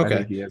 I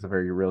think Okay. he has a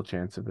very real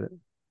chance of it.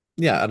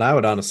 Yeah, and I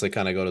would honestly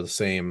kind of go to the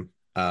same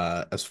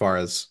as far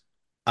as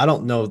I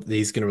don't know that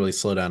he's going to really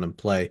slow down and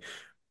play.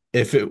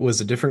 If it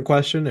was a different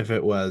question, if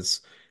it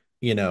was,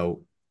 you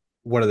know,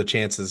 what are the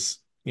chances,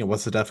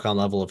 what's the DEFCON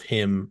level of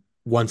him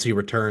once he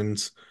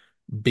returns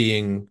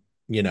being,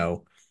 you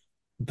know,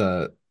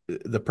 the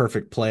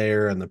perfect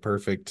player and the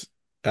perfect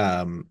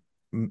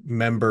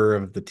member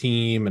of the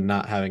team and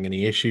not having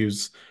any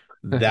issues,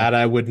 that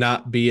I would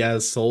not be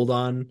as sold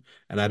on.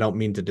 And I don't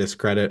mean to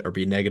discredit or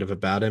be negative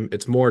about him.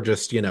 It's more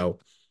just,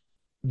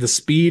 the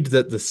speed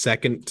that the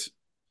second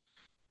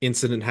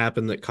incident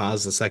happened that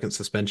caused the second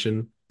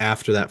suspension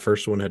after that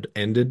first one had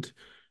ended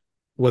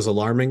was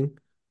alarming,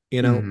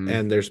 Hmm.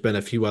 and there's been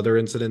a few other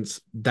incidents.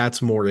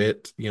 That's more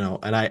it,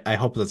 and I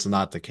hope that's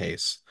not the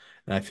case.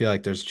 And I feel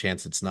like there's a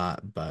chance it's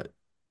not, but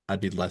I'd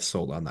be less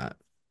sold on that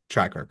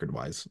track record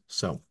wise.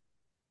 So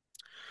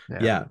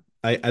Yeah. yeah,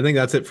 I think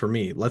that's it for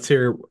me. Let's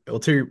hear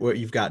what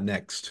you've got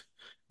next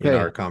in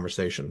our Okay.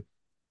 conversation.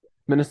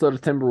 Minnesota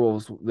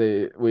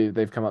Timberwolves,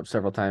 they've come up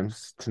several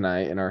times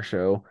tonight in our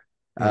show.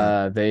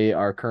 Mhm. They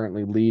are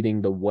currently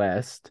leading the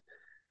West.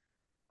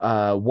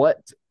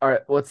 What's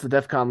the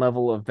DefCon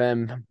level of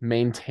them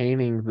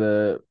maintaining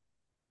the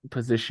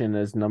position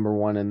as number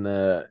one in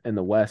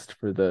the West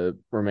for the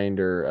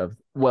remainder of,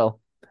 well,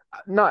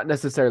 not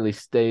necessarily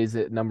stays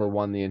at number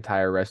one the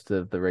entire rest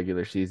of the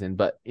regular season,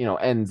 but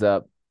ends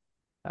up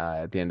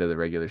at the end of the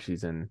regular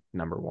season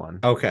number one.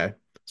 Okay.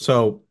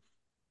 So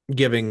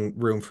giving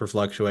room for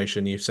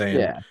fluctuation, you're saying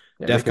Yeah,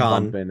 yeah, they could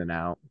bump DEFCON, in and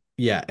out.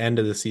 yeah, end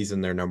of the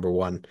season, they're number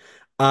one.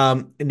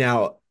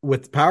 Now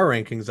with power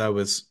rankings, I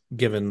was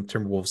given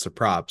Timberwolves the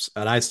props,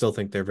 and I still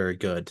think they're very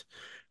good.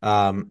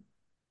 Um,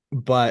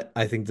 but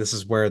I think this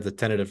is where the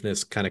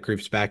tentativeness kind of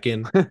creeps back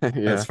in as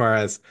Yeah. far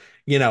as,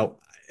 you know,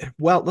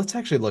 well, let's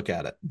actually look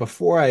at it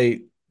before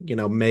I,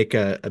 make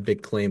a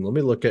big claim. Let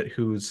me look at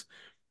who's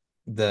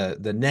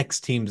the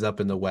next teams up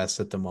in the West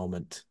at the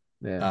moment.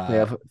 Yeah, they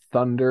Uh, have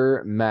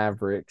Thunder,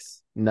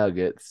 Mavericks,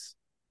 Nuggets,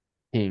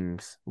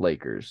 Kings,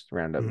 Lakers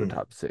round up the mhm,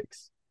 top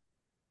six,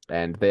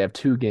 and they have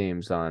two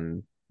games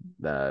on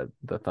the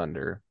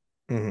Thunder.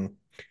 mhm.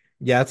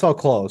 Yeah, it's all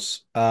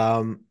close.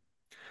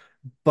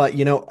 But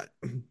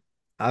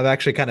I've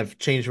actually kind of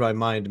changed my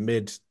mind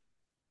mid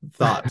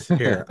thought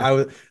here. I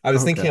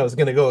was thinking Okay, I was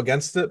going to go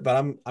against it, but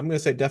I'm going to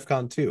say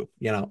DEFCON 2.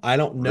 I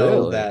don't know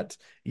really? that.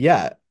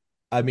 Yeah,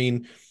 I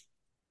mean,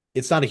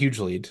 it's not a huge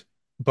lead,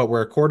 but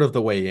we're a quarter of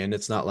the way in.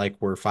 It's not like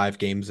we're 5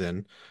 games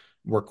in.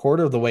 We're a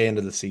quarter of the way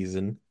into the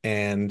season,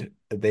 and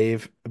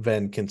they've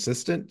been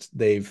consistent.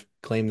 They've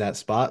claimed that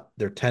spot.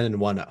 They're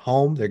 10-1 at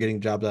home. They're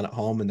getting job done at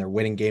home, and they're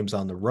winning games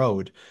on the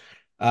road.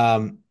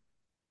 Um,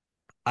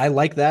 I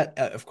like that.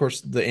 Of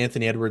course, the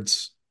Anthony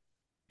Edwards,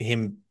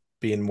 him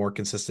being more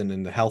consistent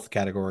in the health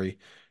category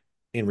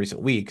in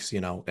recent weeks,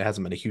 it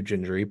hasn't been a huge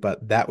injury,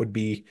 but that would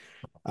be,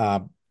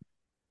 uh,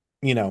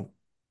 you know,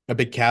 a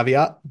big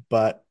caveat.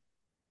 But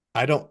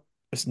I don't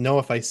know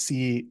if I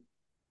see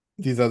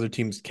these other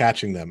teams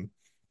catching them.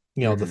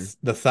 Hmm.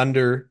 The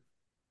Thunder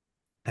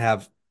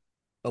have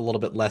a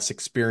little bit less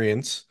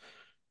experience.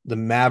 The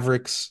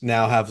Mavericks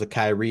now have the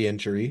Kyrie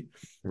injury.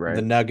 The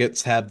Right.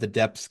 Nuggets have the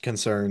depth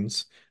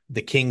concerns.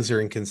 The Kings are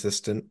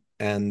inconsistent,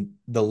 and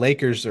the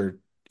Lakers are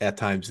at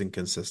times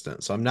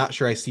inconsistent. So I'm not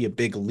sure I see a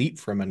big leap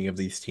from any of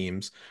these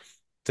teams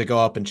to go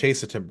up and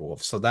chase the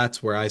Timberwolves. So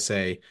that's where I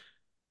say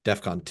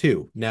DEFCON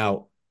 2.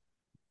 Now,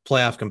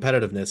 playoff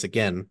competitiveness,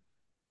 again,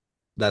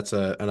 that's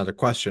another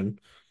question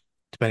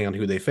depending on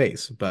who they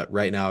face. But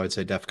right now, I'd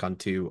say DEFCON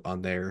 2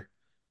 on their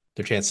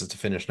chances to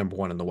finish number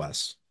one in the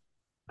West.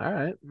 All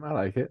right, I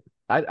like it.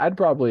 I'd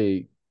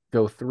probably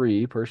go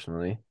three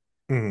personally,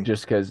 Mhm.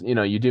 just because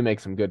you do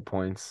make some good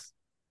points.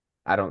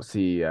 I don't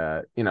see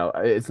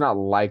it's not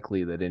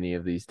likely that any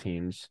of these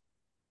teams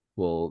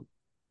will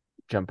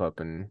jump up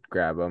and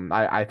grab them.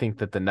 I think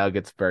that the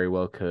Nuggets very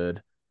well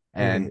could,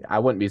 and Mhm. I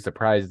wouldn't be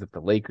surprised if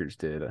the Lakers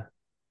did.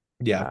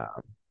 Yeah.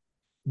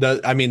 Uh,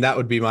 I mean, that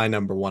would be my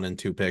number one and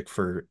two pick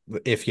for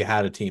if you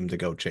had a team to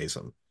go chase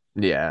them.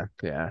 yeah,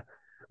 yeah.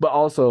 But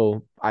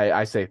also,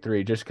 I say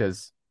three just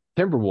because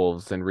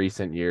Timberwolves in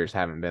recent years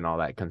haven't been all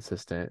that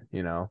consistent.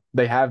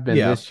 They have been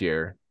Yeah. this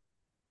year.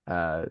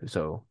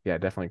 So yeah,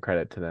 definitely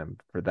credit to them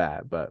for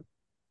that. But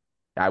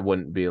I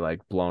wouldn't be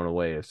like blown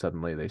away if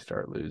suddenly they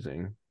start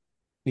losing.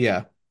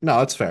 Yeah.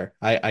 No, it's fair.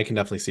 I can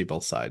definitely see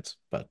both sides.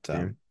 But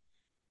Yeah.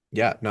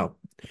 yeah, no.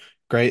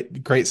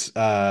 Great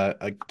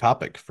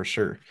topic for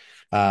sure.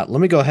 Let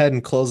me go ahead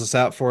and close this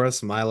out for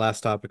us. My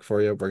last topic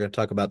for you. We're going to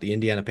talk about the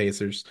Indiana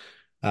Pacers.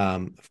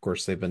 Of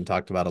course, they've been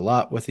talked about a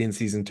lot with the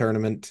in-season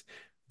tournament.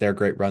 Their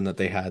great run that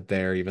they had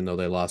there, even though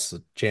they lost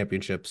the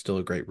championship, still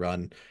a great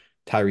run.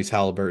 Tyrese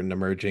Halliburton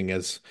emerging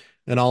as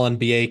an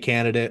All-NBA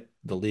candidate,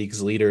 the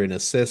league's leader in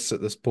assists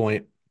at this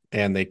point,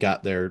 and they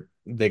got the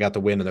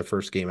win in their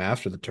first game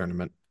after the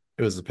tournament.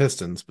 It was the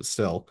Pistons, but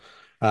still,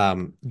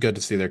 good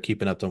to see they're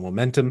keeping up the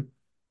momentum.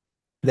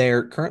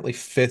 They're currently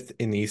fifth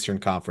in the Eastern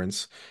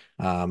Conference,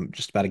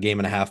 just about a game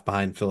and a half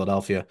behind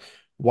Philadelphia.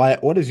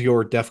 What is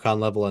your DEFCON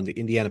level on the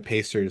Indiana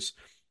Pacers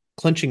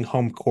clinching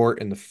home court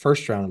in the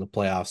first round of the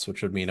playoffs,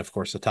 which would mean, of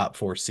course, a top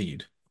four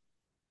seed.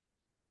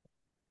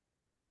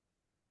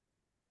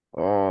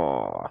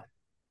 Oh,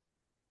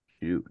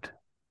 shoot.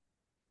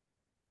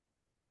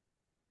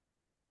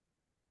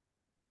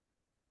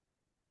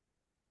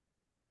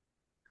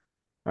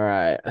 All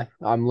right.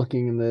 I'm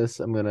looking in this.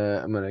 I'm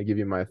gonna give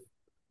you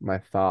my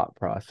thought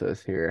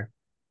process here.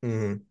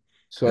 hmm And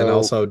So,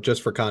 also,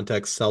 just for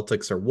context,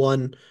 Celtics are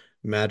one,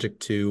 Magic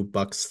two,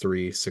 Bucks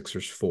three,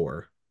 Sixers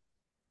four.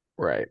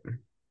 right.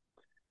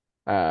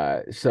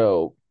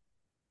 So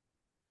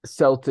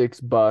Celtics,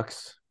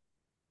 Bucks,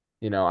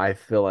 I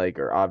feel like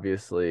are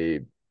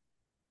obviously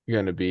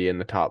going to be in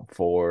the top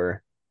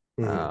four.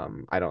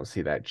 hmm I don't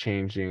see that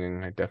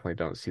changing. I definitely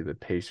don't see the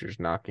Pacers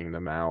knocking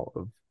them out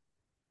of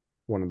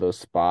one of those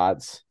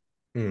spots.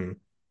 hmm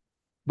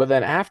But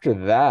then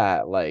after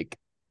that, like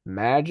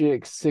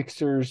Magic,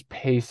 Sixers,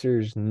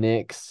 Pacers,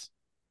 Knicks,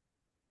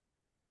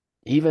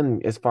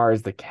 even as far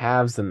as the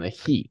Cavs and the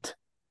Heat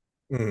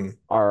hmm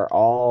are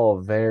all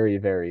very,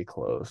 very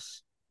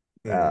close.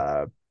 hmm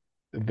Uh,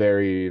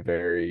 very,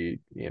 very,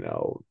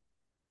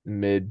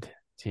 mid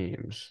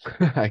teams,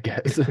 I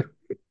guess.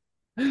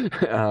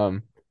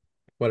 Um,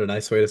 What a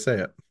nice way to say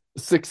it.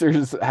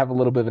 Sixers have a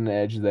little bit of an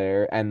edge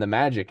there, and the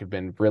Magic have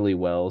been really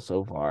well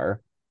so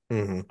far.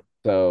 hmm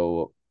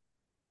So,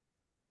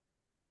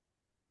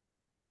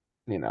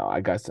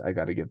 I guess I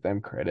got to give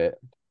them credit.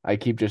 I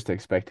keep just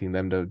expecting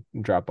them to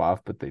drop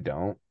off, but they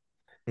don't.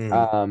 hmm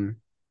Um,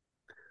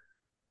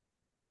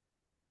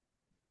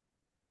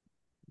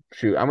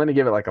 Shoot, I'm gonna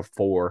give it like a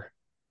 4.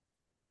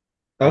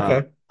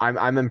 Okay.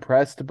 I'm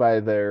impressed by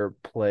their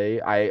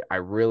play. I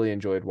really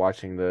enjoyed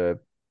watching the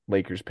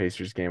Lakers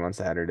Pacers game on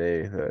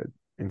Saturday, the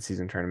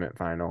in-season tournament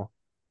final,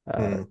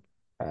 uh,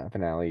 hmm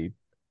finale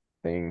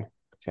thing,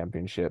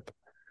 championship,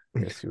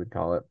 I guess you would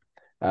call it.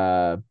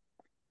 Uh,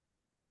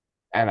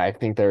 and I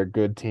think they're a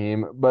good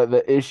team. But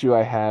the issue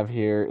I have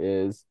here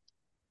is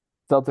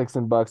Celtics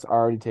and Bucks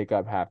already take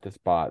up half the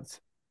spots.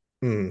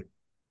 hmm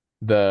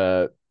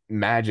The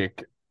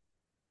Magic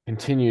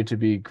continue to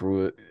be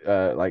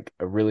like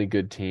a really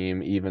good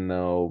team, even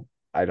though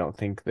I don't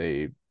think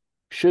they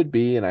should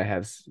be, and I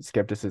have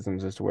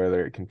skepticisms as to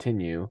whether it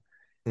continue.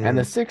 And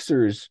the hmm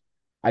Sixers,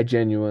 I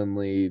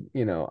genuinely,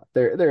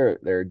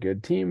 they're a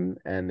good team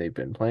and they've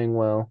been playing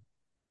well.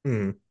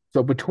 hmm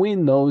So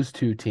between those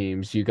two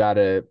teams, you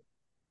gotta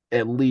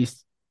at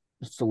least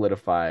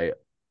solidify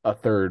a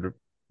third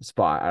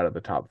spot out of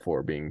the top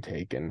four being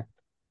taken.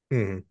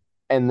 hmm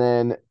And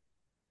then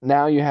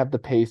now you have the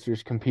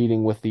Pacers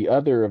competing with the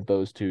other of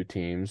those two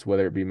teams,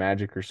 whether it be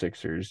Magic or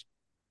Sixers,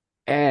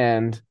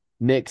 and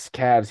Knicks,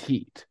 Cavs,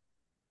 Heat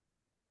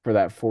for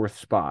that fourth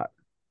spot.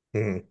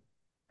 hmm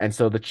And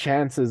so the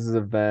chances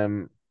of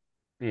them,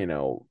 you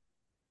know,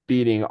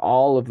 beating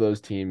all of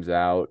those teams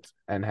out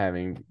and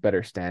having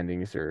better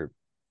standings are,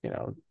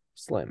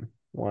 slim.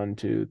 One,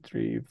 two,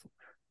 three,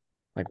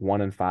 like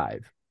 1 and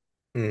 5.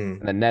 hmm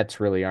And the Nets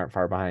really aren't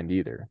far behind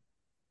either.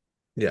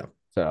 Yeah.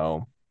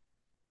 So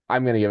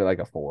I'm gonna give it like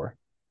a 4.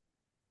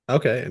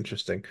 Okay,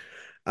 interesting.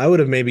 I would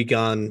have maybe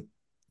gone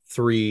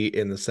three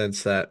in the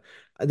sense that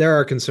there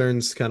are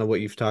concerns, kind of what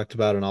you've talked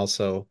about, and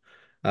also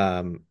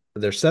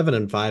they're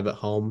 7-5 at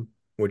home,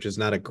 which is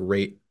not a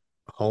great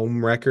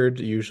home record.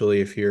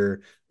 Usually, if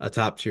you're a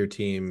top tier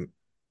team,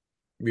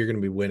 you're going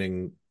to be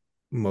winning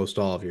most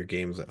all of your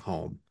games at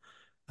home.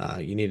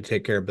 You need to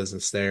take care of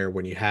business there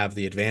when you have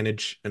the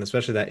advantage, and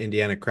especially that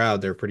Indiana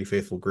crowd, they're a pretty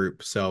faithful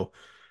group. So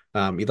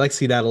you'd like to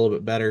see that a little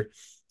bit better.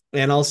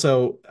 And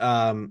also,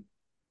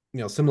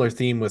 similar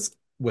theme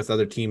with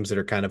other teams that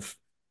are kind of,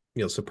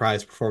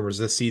 surprise performers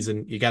this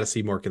season. You got to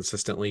see more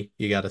consistently.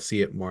 You got to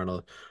see it more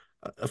on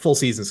a full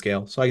season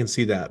scale. So I can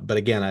see that. But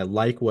again, I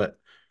love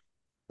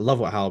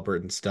what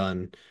Halliburton's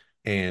done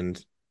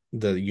and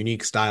the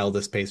unique style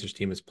this Pacers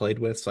team has played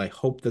with. So I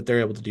hope that they're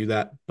able to do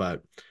that.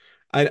 But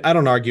I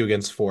don't argue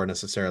against four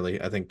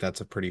necessarily. I think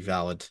that's a pretty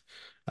valid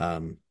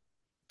um,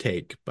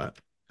 take. But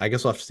I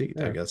guess we'll have to see.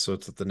 I Yeah. guess so.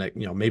 It's at the next.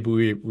 Maybe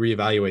we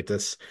reevaluate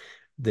this.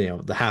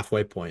 The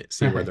halfway point,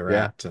 see where they're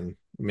Yeah. at, and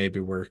maybe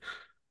we're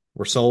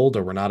sold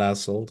or we're not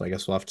as sold. I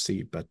guess we'll have to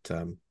see. But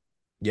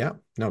yeah,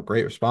 no,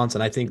 great response.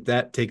 And I think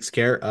that takes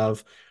care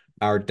of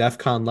our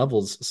Defcon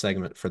Levels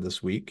segment for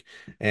this week.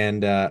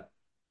 And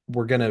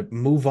we're going to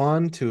move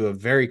on to a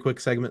very quick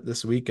segment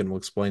this week, and we'll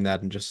explain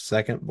that in just a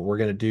second. But we're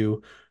going to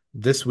do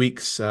this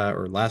week's,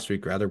 or last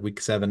week rather, week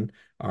 7,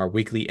 our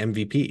weekly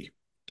MVP.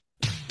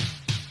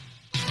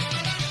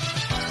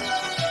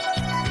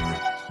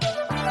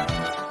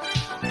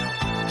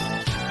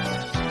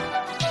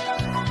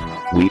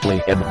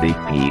 Weekly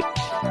MVP.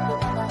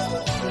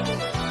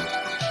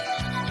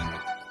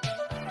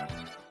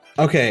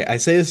 Okay, I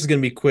say this is going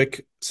to be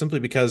quick simply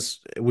because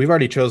we've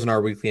already chosen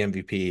our weekly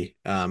MVP.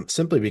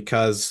 Simply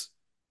because,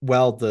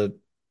 well, the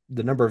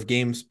number of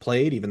games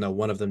played, even though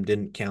one of them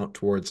didn't count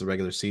towards the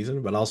regular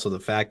season, but also the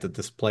fact that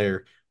this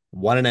player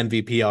won an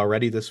MVP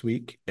already this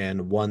week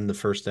and won the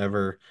first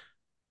ever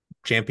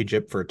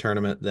championship for a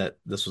tournament that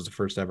this was the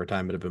first ever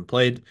time it had been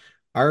played.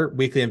 our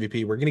weekly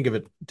MVP, we're going to give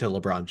it to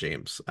LeBron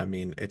James. I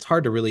mean, it's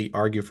hard to really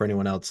argue for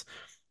anyone else.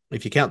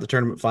 If you count the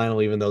tournament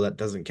final, even though that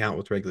doesn't count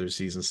with regular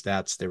season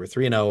stats, they were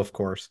 3-0, of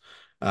course.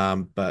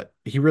 But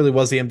he really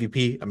was the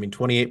MVP. I mean,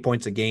 28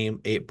 points a game,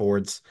 8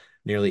 boards,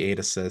 nearly 8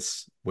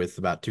 assists with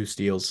about 2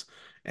 steals.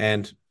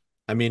 And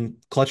I mean,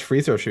 clutch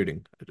free throw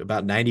shooting,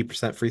 about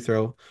 90% free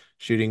throw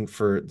shooting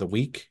for the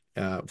week.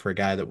 For a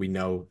guy that we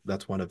know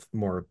that's one of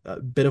more a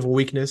bit of a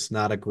weakness,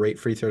 not a great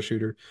free throw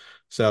shooter.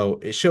 So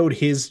it showed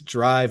his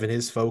drive and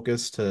his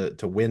focus to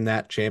win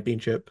that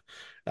championship,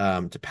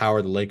 to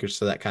power the Lakers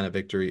to that kind of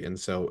victory. And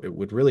so it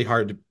would really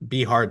hard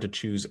to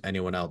choose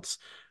anyone else.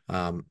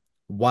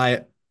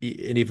 Wyatt,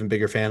 an even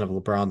bigger fan of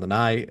LeBron than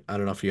I. I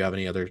don't know if you have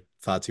any other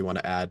thoughts you want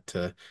to add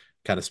to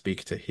kind of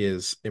speak to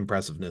his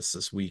impressiveness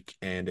this week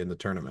and in the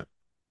tournament.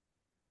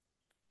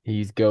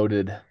 He's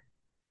goated.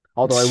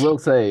 Although I will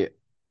say,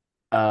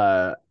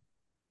 uh,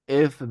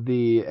 if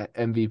the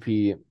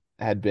MVP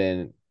had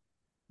been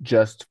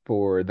just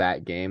for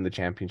that game, the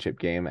championship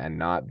game, and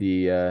not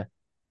the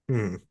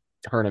Hmm.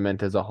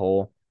 tournament as a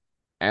whole,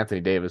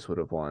 Anthony Davis would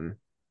have won.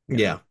 You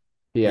know, Yeah,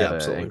 he yeah, had an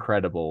absolutely.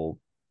 incredible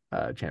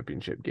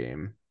championship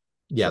game.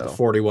 Yeah, the So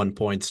 41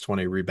 points,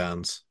 20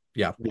 rebounds.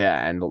 Yeah.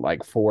 yeah, and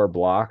like 4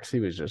 blocks, he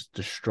was just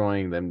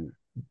destroying them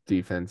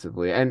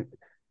defensively. And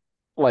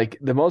like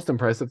the most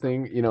impressive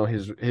thing,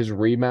 his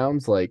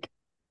rebounds, like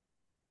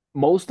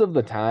most of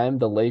the time,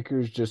 the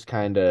Lakers just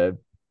kind of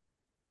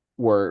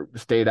were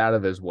stayed out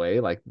of his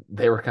way. Like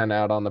they were kind of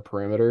out on the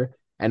perimeter,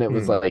 and it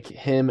was Hmm. like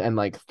him and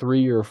like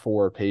 3 or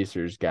 4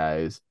 Pacers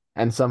guys,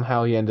 and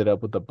somehow he ended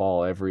up with the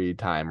ball every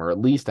time, or at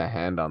least a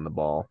hand on the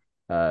ball.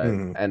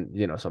 Hmm.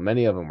 And so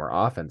many of them were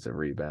offensive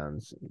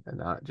rebounds and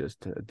not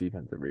just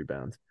defensive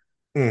rebounds.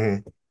 Hmm.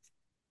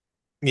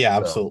 Yeah,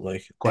 So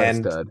absolutely. quite a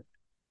And stud.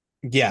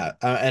 yeah,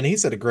 and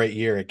he's had a great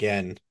year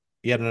again.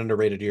 He had an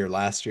underrated year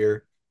last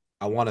year.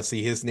 I want to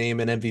see his name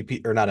in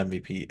MVP or not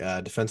MVP,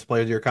 Defensive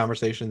Player of the Year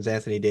conversations.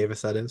 Anthony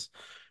Davis, that is.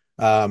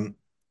 Um,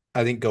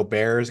 I think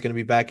Gobert is going to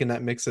be back in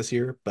that mix this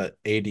year, but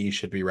AD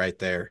should be right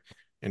there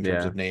in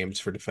terms Yeah, of names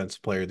for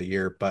Defensive Player of the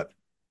Year. But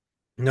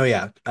no,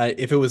 yeah,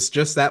 if it was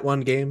just that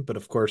one game, but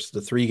of course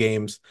the 3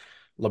 games,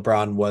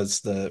 LeBron was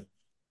the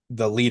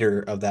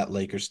leader of that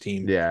Lakers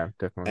team. yeah,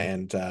 definitely.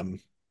 And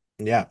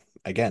yeah,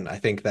 again, I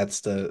think that's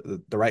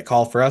the right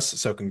call for us.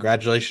 So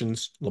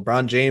congratulations,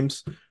 LeBron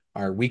James,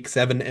 our Week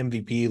 7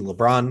 MVP,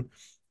 LeBron.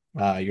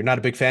 You're not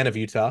a big fan of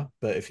Utah,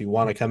 but if you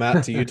want to come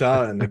out to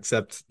Utah and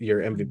accept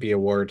your MVP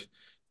award,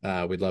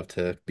 we'd love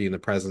to be in the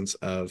presence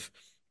of,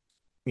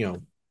 you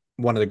know,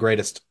 one of the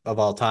greatest of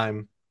all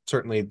time.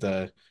 Certainly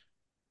the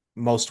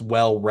most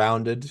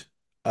well-rounded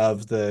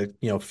of the,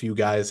 few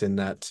guys in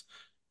that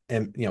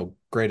and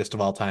greatest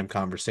of all time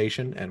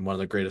conversation and one of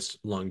the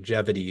greatest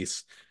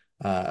longevities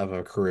of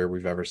a career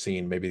we've ever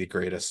seen, maybe the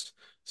greatest.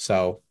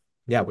 So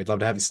yeah, we'd love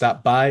to have you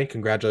stop by.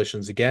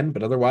 Congratulations again.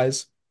 But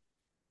otherwise,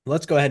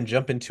 let's go ahead and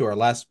jump into our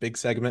last big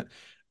segment,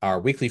 our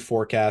weekly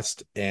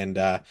forecast. And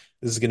this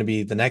is going to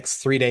be the next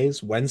 3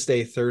 days,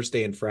 Wednesday,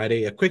 Thursday, and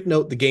Friday. A quick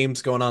note, the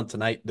games going on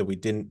tonight that we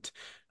didn't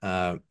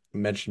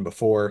mention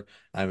before.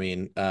 I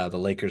mean, the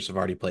Lakers have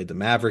already played the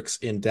Mavericks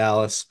in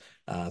Dallas.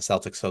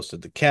 Celtics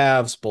hosted the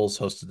Cavs. Bulls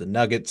hosted the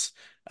Nuggets.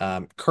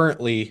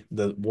 Currently,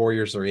 the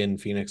Warriors are in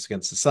Phoenix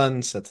against the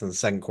Suns. That's in the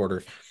second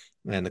quarter.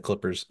 And the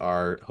Clippers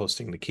are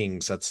hosting the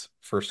Kings. That's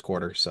first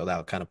quarter. So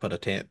that'll kind of put a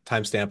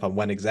timestamp on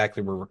when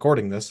exactly we're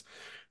recording this.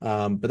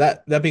 But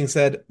that being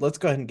said, let's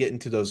go ahead and get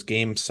into those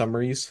game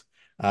summaries,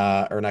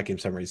 or not game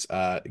summaries,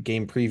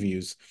 game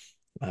previews.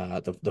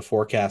 The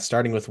forecast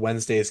starting with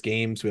Wednesday's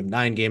games. We have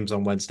 9 games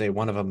on Wednesday.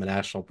 One of them a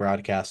national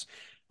broadcast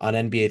on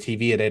NBA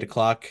TV at 8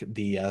 o'clock.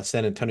 The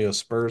San Antonio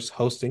Spurs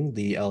hosting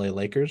the LA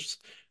Lakers.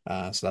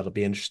 So that'll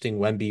be interesting.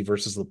 Wemby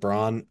versus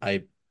LeBron.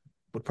 I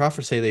would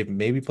prefer to say they've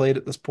maybe played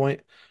at this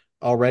point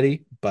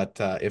already, but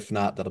if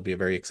not, that'll be a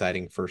very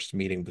exciting first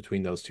meeting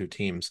between those two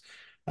teams.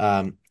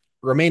 Um,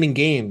 Remaining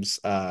games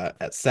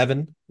at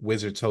 7,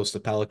 Wizards host the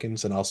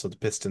Pelicans, and also the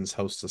Pistons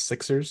host the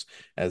Sixers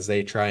as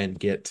they try and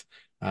get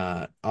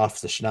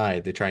off the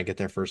schneid. They try and get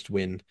their first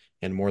win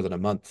in more than a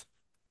month.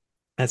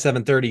 At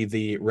 7:30,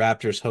 the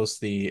Raptors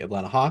host the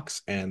Atlanta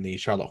Hawks, and the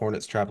Charlotte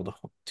Hornets travel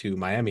to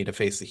Miami to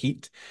face the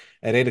Heat.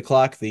 At 8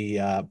 o'clock,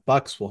 the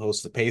Bucks will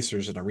host the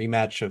Pacers in a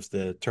rematch of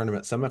the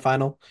tournament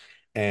semifinal,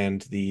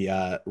 and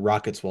the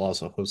Rockets will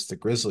also host the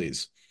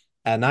Grizzlies.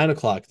 At 9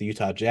 o'clock, the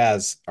Utah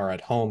Jazz are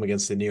at home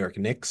against the New York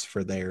Knicks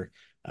for their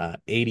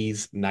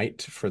 80s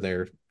night for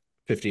their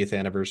 50th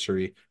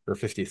anniversary or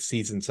 50th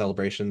season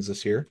celebrations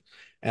this year.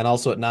 And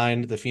also at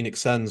 9, the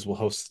Phoenix Suns will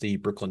host the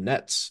Brooklyn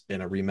Nets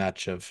in a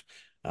rematch of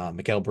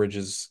Mikal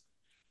Bridges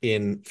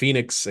in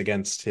Phoenix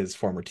against his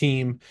former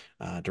team,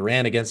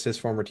 Durant against his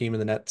former team in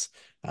the Nets.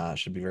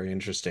 Should be very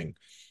interesting.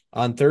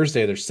 On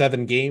Thursday, there's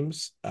 7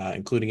 games,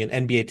 including an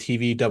NBA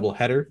TV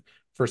doubleheader.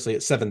 Firstly,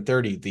 at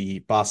 7:30, the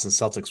Boston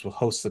Celtics will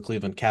host the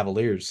Cleveland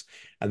Cavaliers,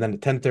 and then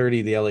at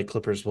 10:30, the LA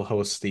Clippers will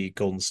host the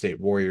Golden State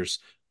Warriors.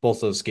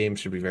 Both those games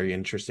should be very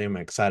interesting. I'm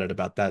excited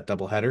about that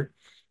doubleheader.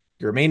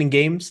 The remaining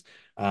games,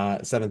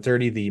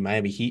 7:30, the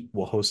Miami Heat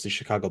will host the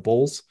Chicago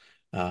Bulls.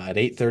 At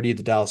 8:30,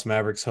 the Dallas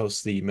Mavericks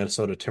host the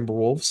Minnesota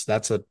Timberwolves.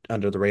 That's a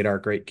under the radar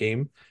great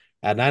game.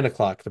 At 9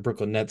 o'clock, the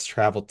Brooklyn Nets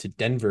travel to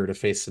Denver to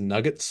face the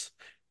Nuggets.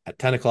 At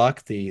 10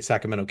 o'clock, the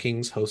Sacramento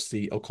Kings host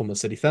the Oklahoma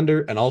City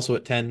Thunder. And also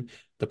at 10,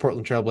 the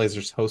Portland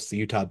Trailblazers host the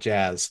Utah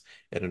Jazz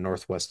in a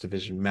Northwest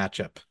Division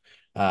matchup.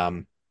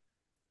 Um,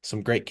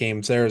 some great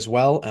games there as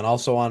well. And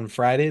also on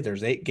Friday,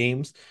 there's 8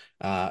 games,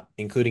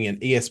 including an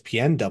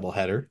ESPN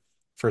doubleheader.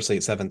 Firstly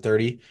at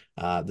 7:30,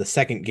 the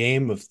second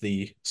game of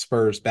the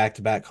Spurs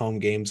back-to-back home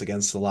games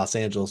against the Los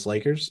Angeles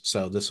Lakers.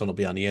 So this one will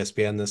be on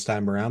ESPN this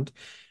time around.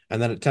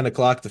 And then at 10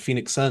 o'clock, the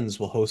Phoenix Suns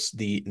will host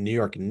the New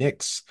York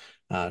Knicks.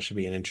 Should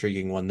be an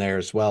intriguing one there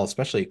as well,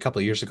 especially a couple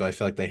of years ago. I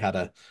feel like they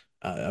had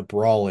a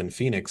brawl in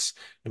Phoenix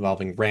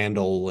involving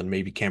Randall and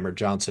maybe Cameron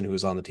Johnson, who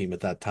was on the team at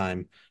that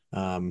time.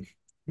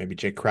 Maybe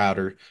Jake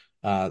Crowder.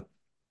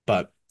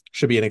 But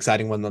should be an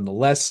exciting one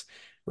nonetheless.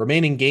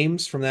 Remaining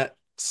games from that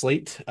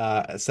slate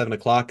at 7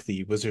 o'clock,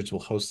 the Wizards will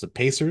host the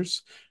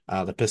Pacers.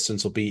 The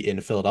Pistons will be in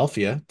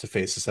Philadelphia to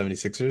face the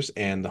 76ers,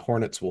 and the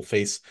Hornets will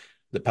face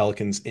the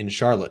Pelicans in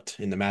Charlotte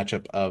in the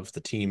matchup of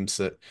the teams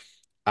that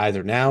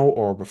either now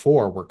or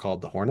before were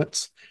called the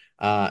Hornets.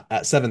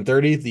 At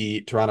 7:30,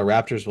 the Toronto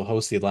Raptors will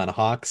host the Atlanta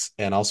Hawks,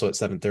 and also at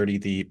 7:30,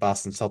 the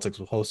Boston Celtics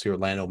will host the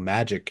Orlando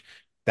Magic.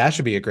 That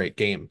should be a great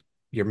game.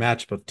 Your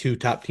matchup of 2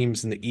 top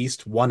teams in the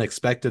East, one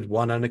expected,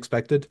 one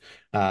unexpected.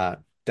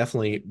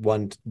 Definitely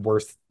one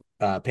worth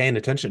paying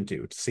attention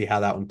to see how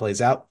that one plays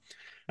out.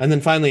 And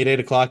then finally at 8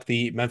 o'clock,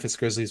 the Memphis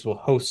Grizzlies will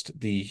host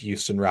the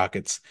Houston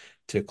Rockets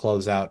to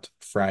close out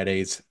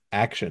Friday's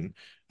action.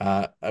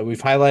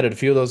 We've highlighted a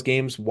few of those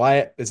games.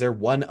 Wyatt, is there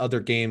one other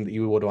game that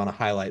you would want to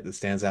highlight that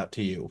stands out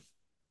to you?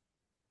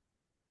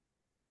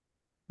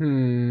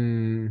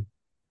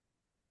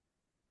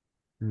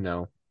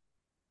 No.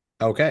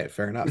 Okay,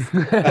 fair enough.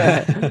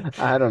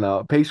 I don't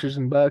know. Pacers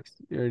and Bucks.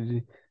 You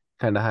already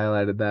kind of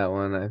highlighted that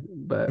one.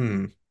 But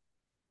Hmm.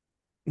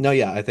 No,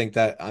 yeah, I think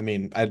that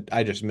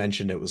I just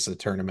mentioned it was a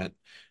tournament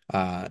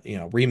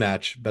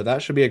rematch, but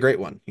that should be a great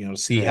one, to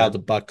see how yeah, the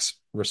Bucks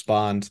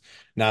respond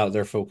now that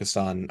they're focused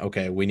on,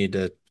 okay, we need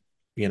to,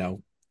 you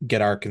know,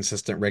 get our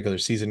consistent regular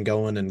season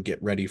going and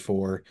get ready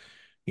for,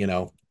 you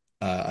know,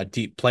 a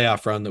deep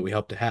playoff run that we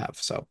hope to have.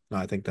 So no,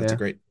 I think that's a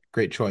yeah.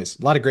 great choice.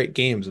 A lot of great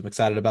games. I'm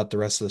excited about the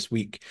rest of this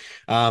week.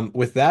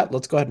 With that,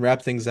 let's go ahead and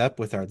wrap things up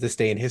with our This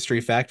Day in History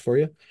fact for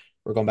you.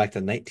 We're going back to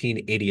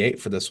 1988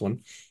 for this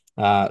one.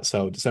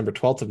 So December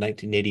 12th of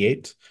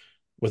 1988,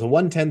 with a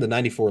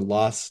 110-94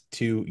 loss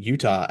to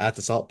Utah at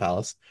the Salt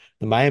Palace,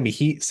 the Miami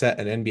Heat set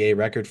an NBA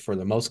record for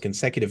the most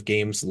consecutive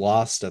games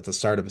lost at the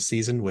start of a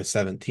season with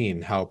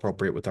 17. How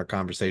appropriate with our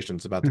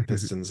conversations about the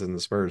Pistons and the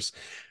Spurs.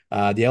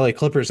 The LA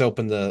Clippers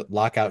opened the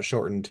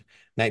lockout-shortened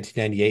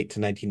 1998 to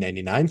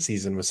 1999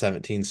 season with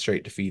 17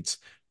 straight defeats,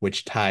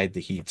 which tied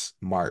the Heat's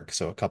mark.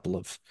 So a couple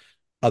of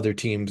other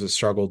teams have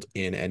struggled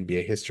in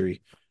NBA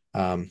history.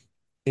 Um,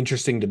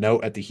 Interesting to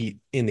note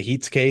in the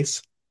Heat's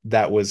case,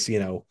 that was,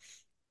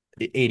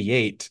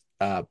 88.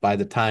 By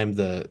the time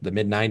the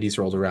mid 90s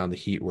rolled around, the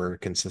Heat were a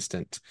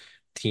consistent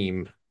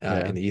team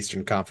Yeah. in the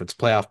Eastern Conference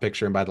playoff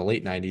picture. And by the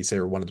late 90s, they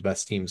were one of the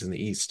best teams in the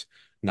East,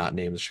 not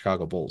named the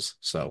Chicago Bulls.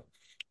 So,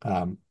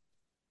 um,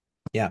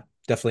 yeah,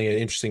 definitely an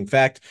interesting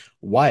fact.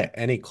 Wyatt,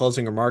 any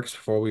closing remarks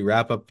before we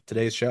wrap up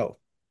today's show?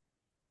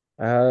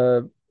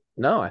 Uh,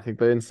 no, I think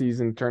the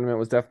in-season tournament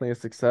was definitely a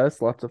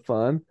success. Lots of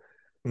fun.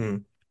 Hmm.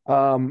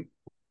 Um,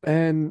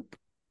 and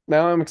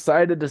now I'm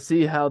excited to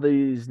see how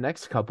these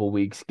next couple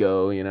weeks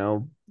go,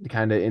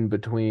 kind of in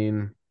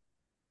between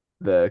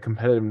the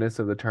competitiveness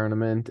of the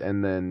tournament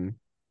and then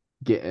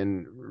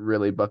getting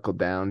really buckled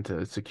down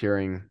to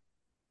securing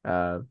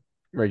uh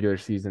regular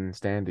season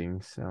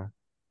standings. So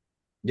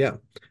Yeah,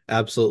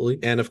 absolutely.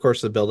 And of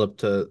course, the build up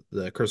to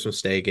the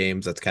Christmas Day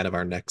games, that's kind of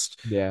our next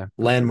yeah, for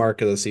sure.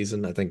 landmark of the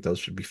season. I think those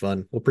should be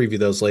fun. We'll preview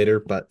those later,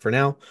 but for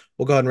now,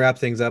 we'll go ahead and wrap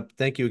things up.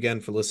 Thank you again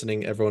for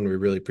listening, everyone. We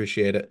really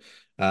appreciate it.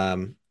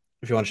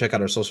 If you want to check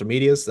out our social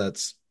medias,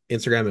 that's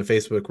Instagram and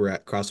Facebook. We're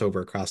at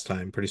Crossover Across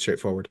Time. Pretty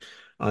straightforward.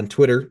 On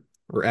Twitter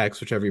or X,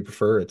 whichever you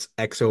prefer, it's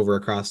X over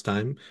Across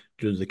Time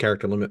due to the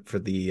character limit for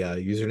the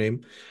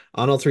username.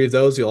 On all 3 of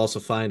those, you'll also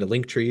find a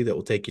link tree that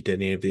will take you to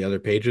any of the other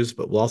pages,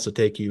 but will also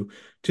take you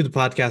to the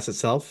podcast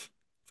itself.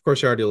 Of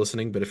course, you're already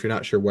listening, but if you're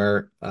not sure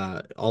where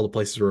all the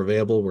places are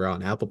available, we're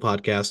on Apple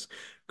Podcasts,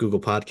 Google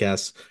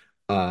Podcasts,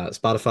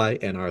 Spotify,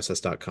 and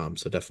RSS.com.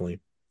 So definitely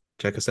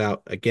check us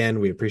out. Again,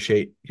 we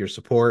appreciate your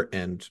support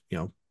and,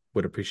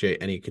 would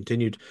appreciate any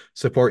continued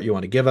support you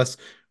want to give us.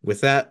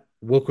 With that,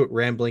 we'll quit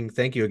rambling.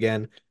 Thank you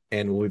again,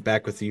 and we'll be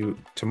back with you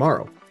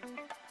tomorrow.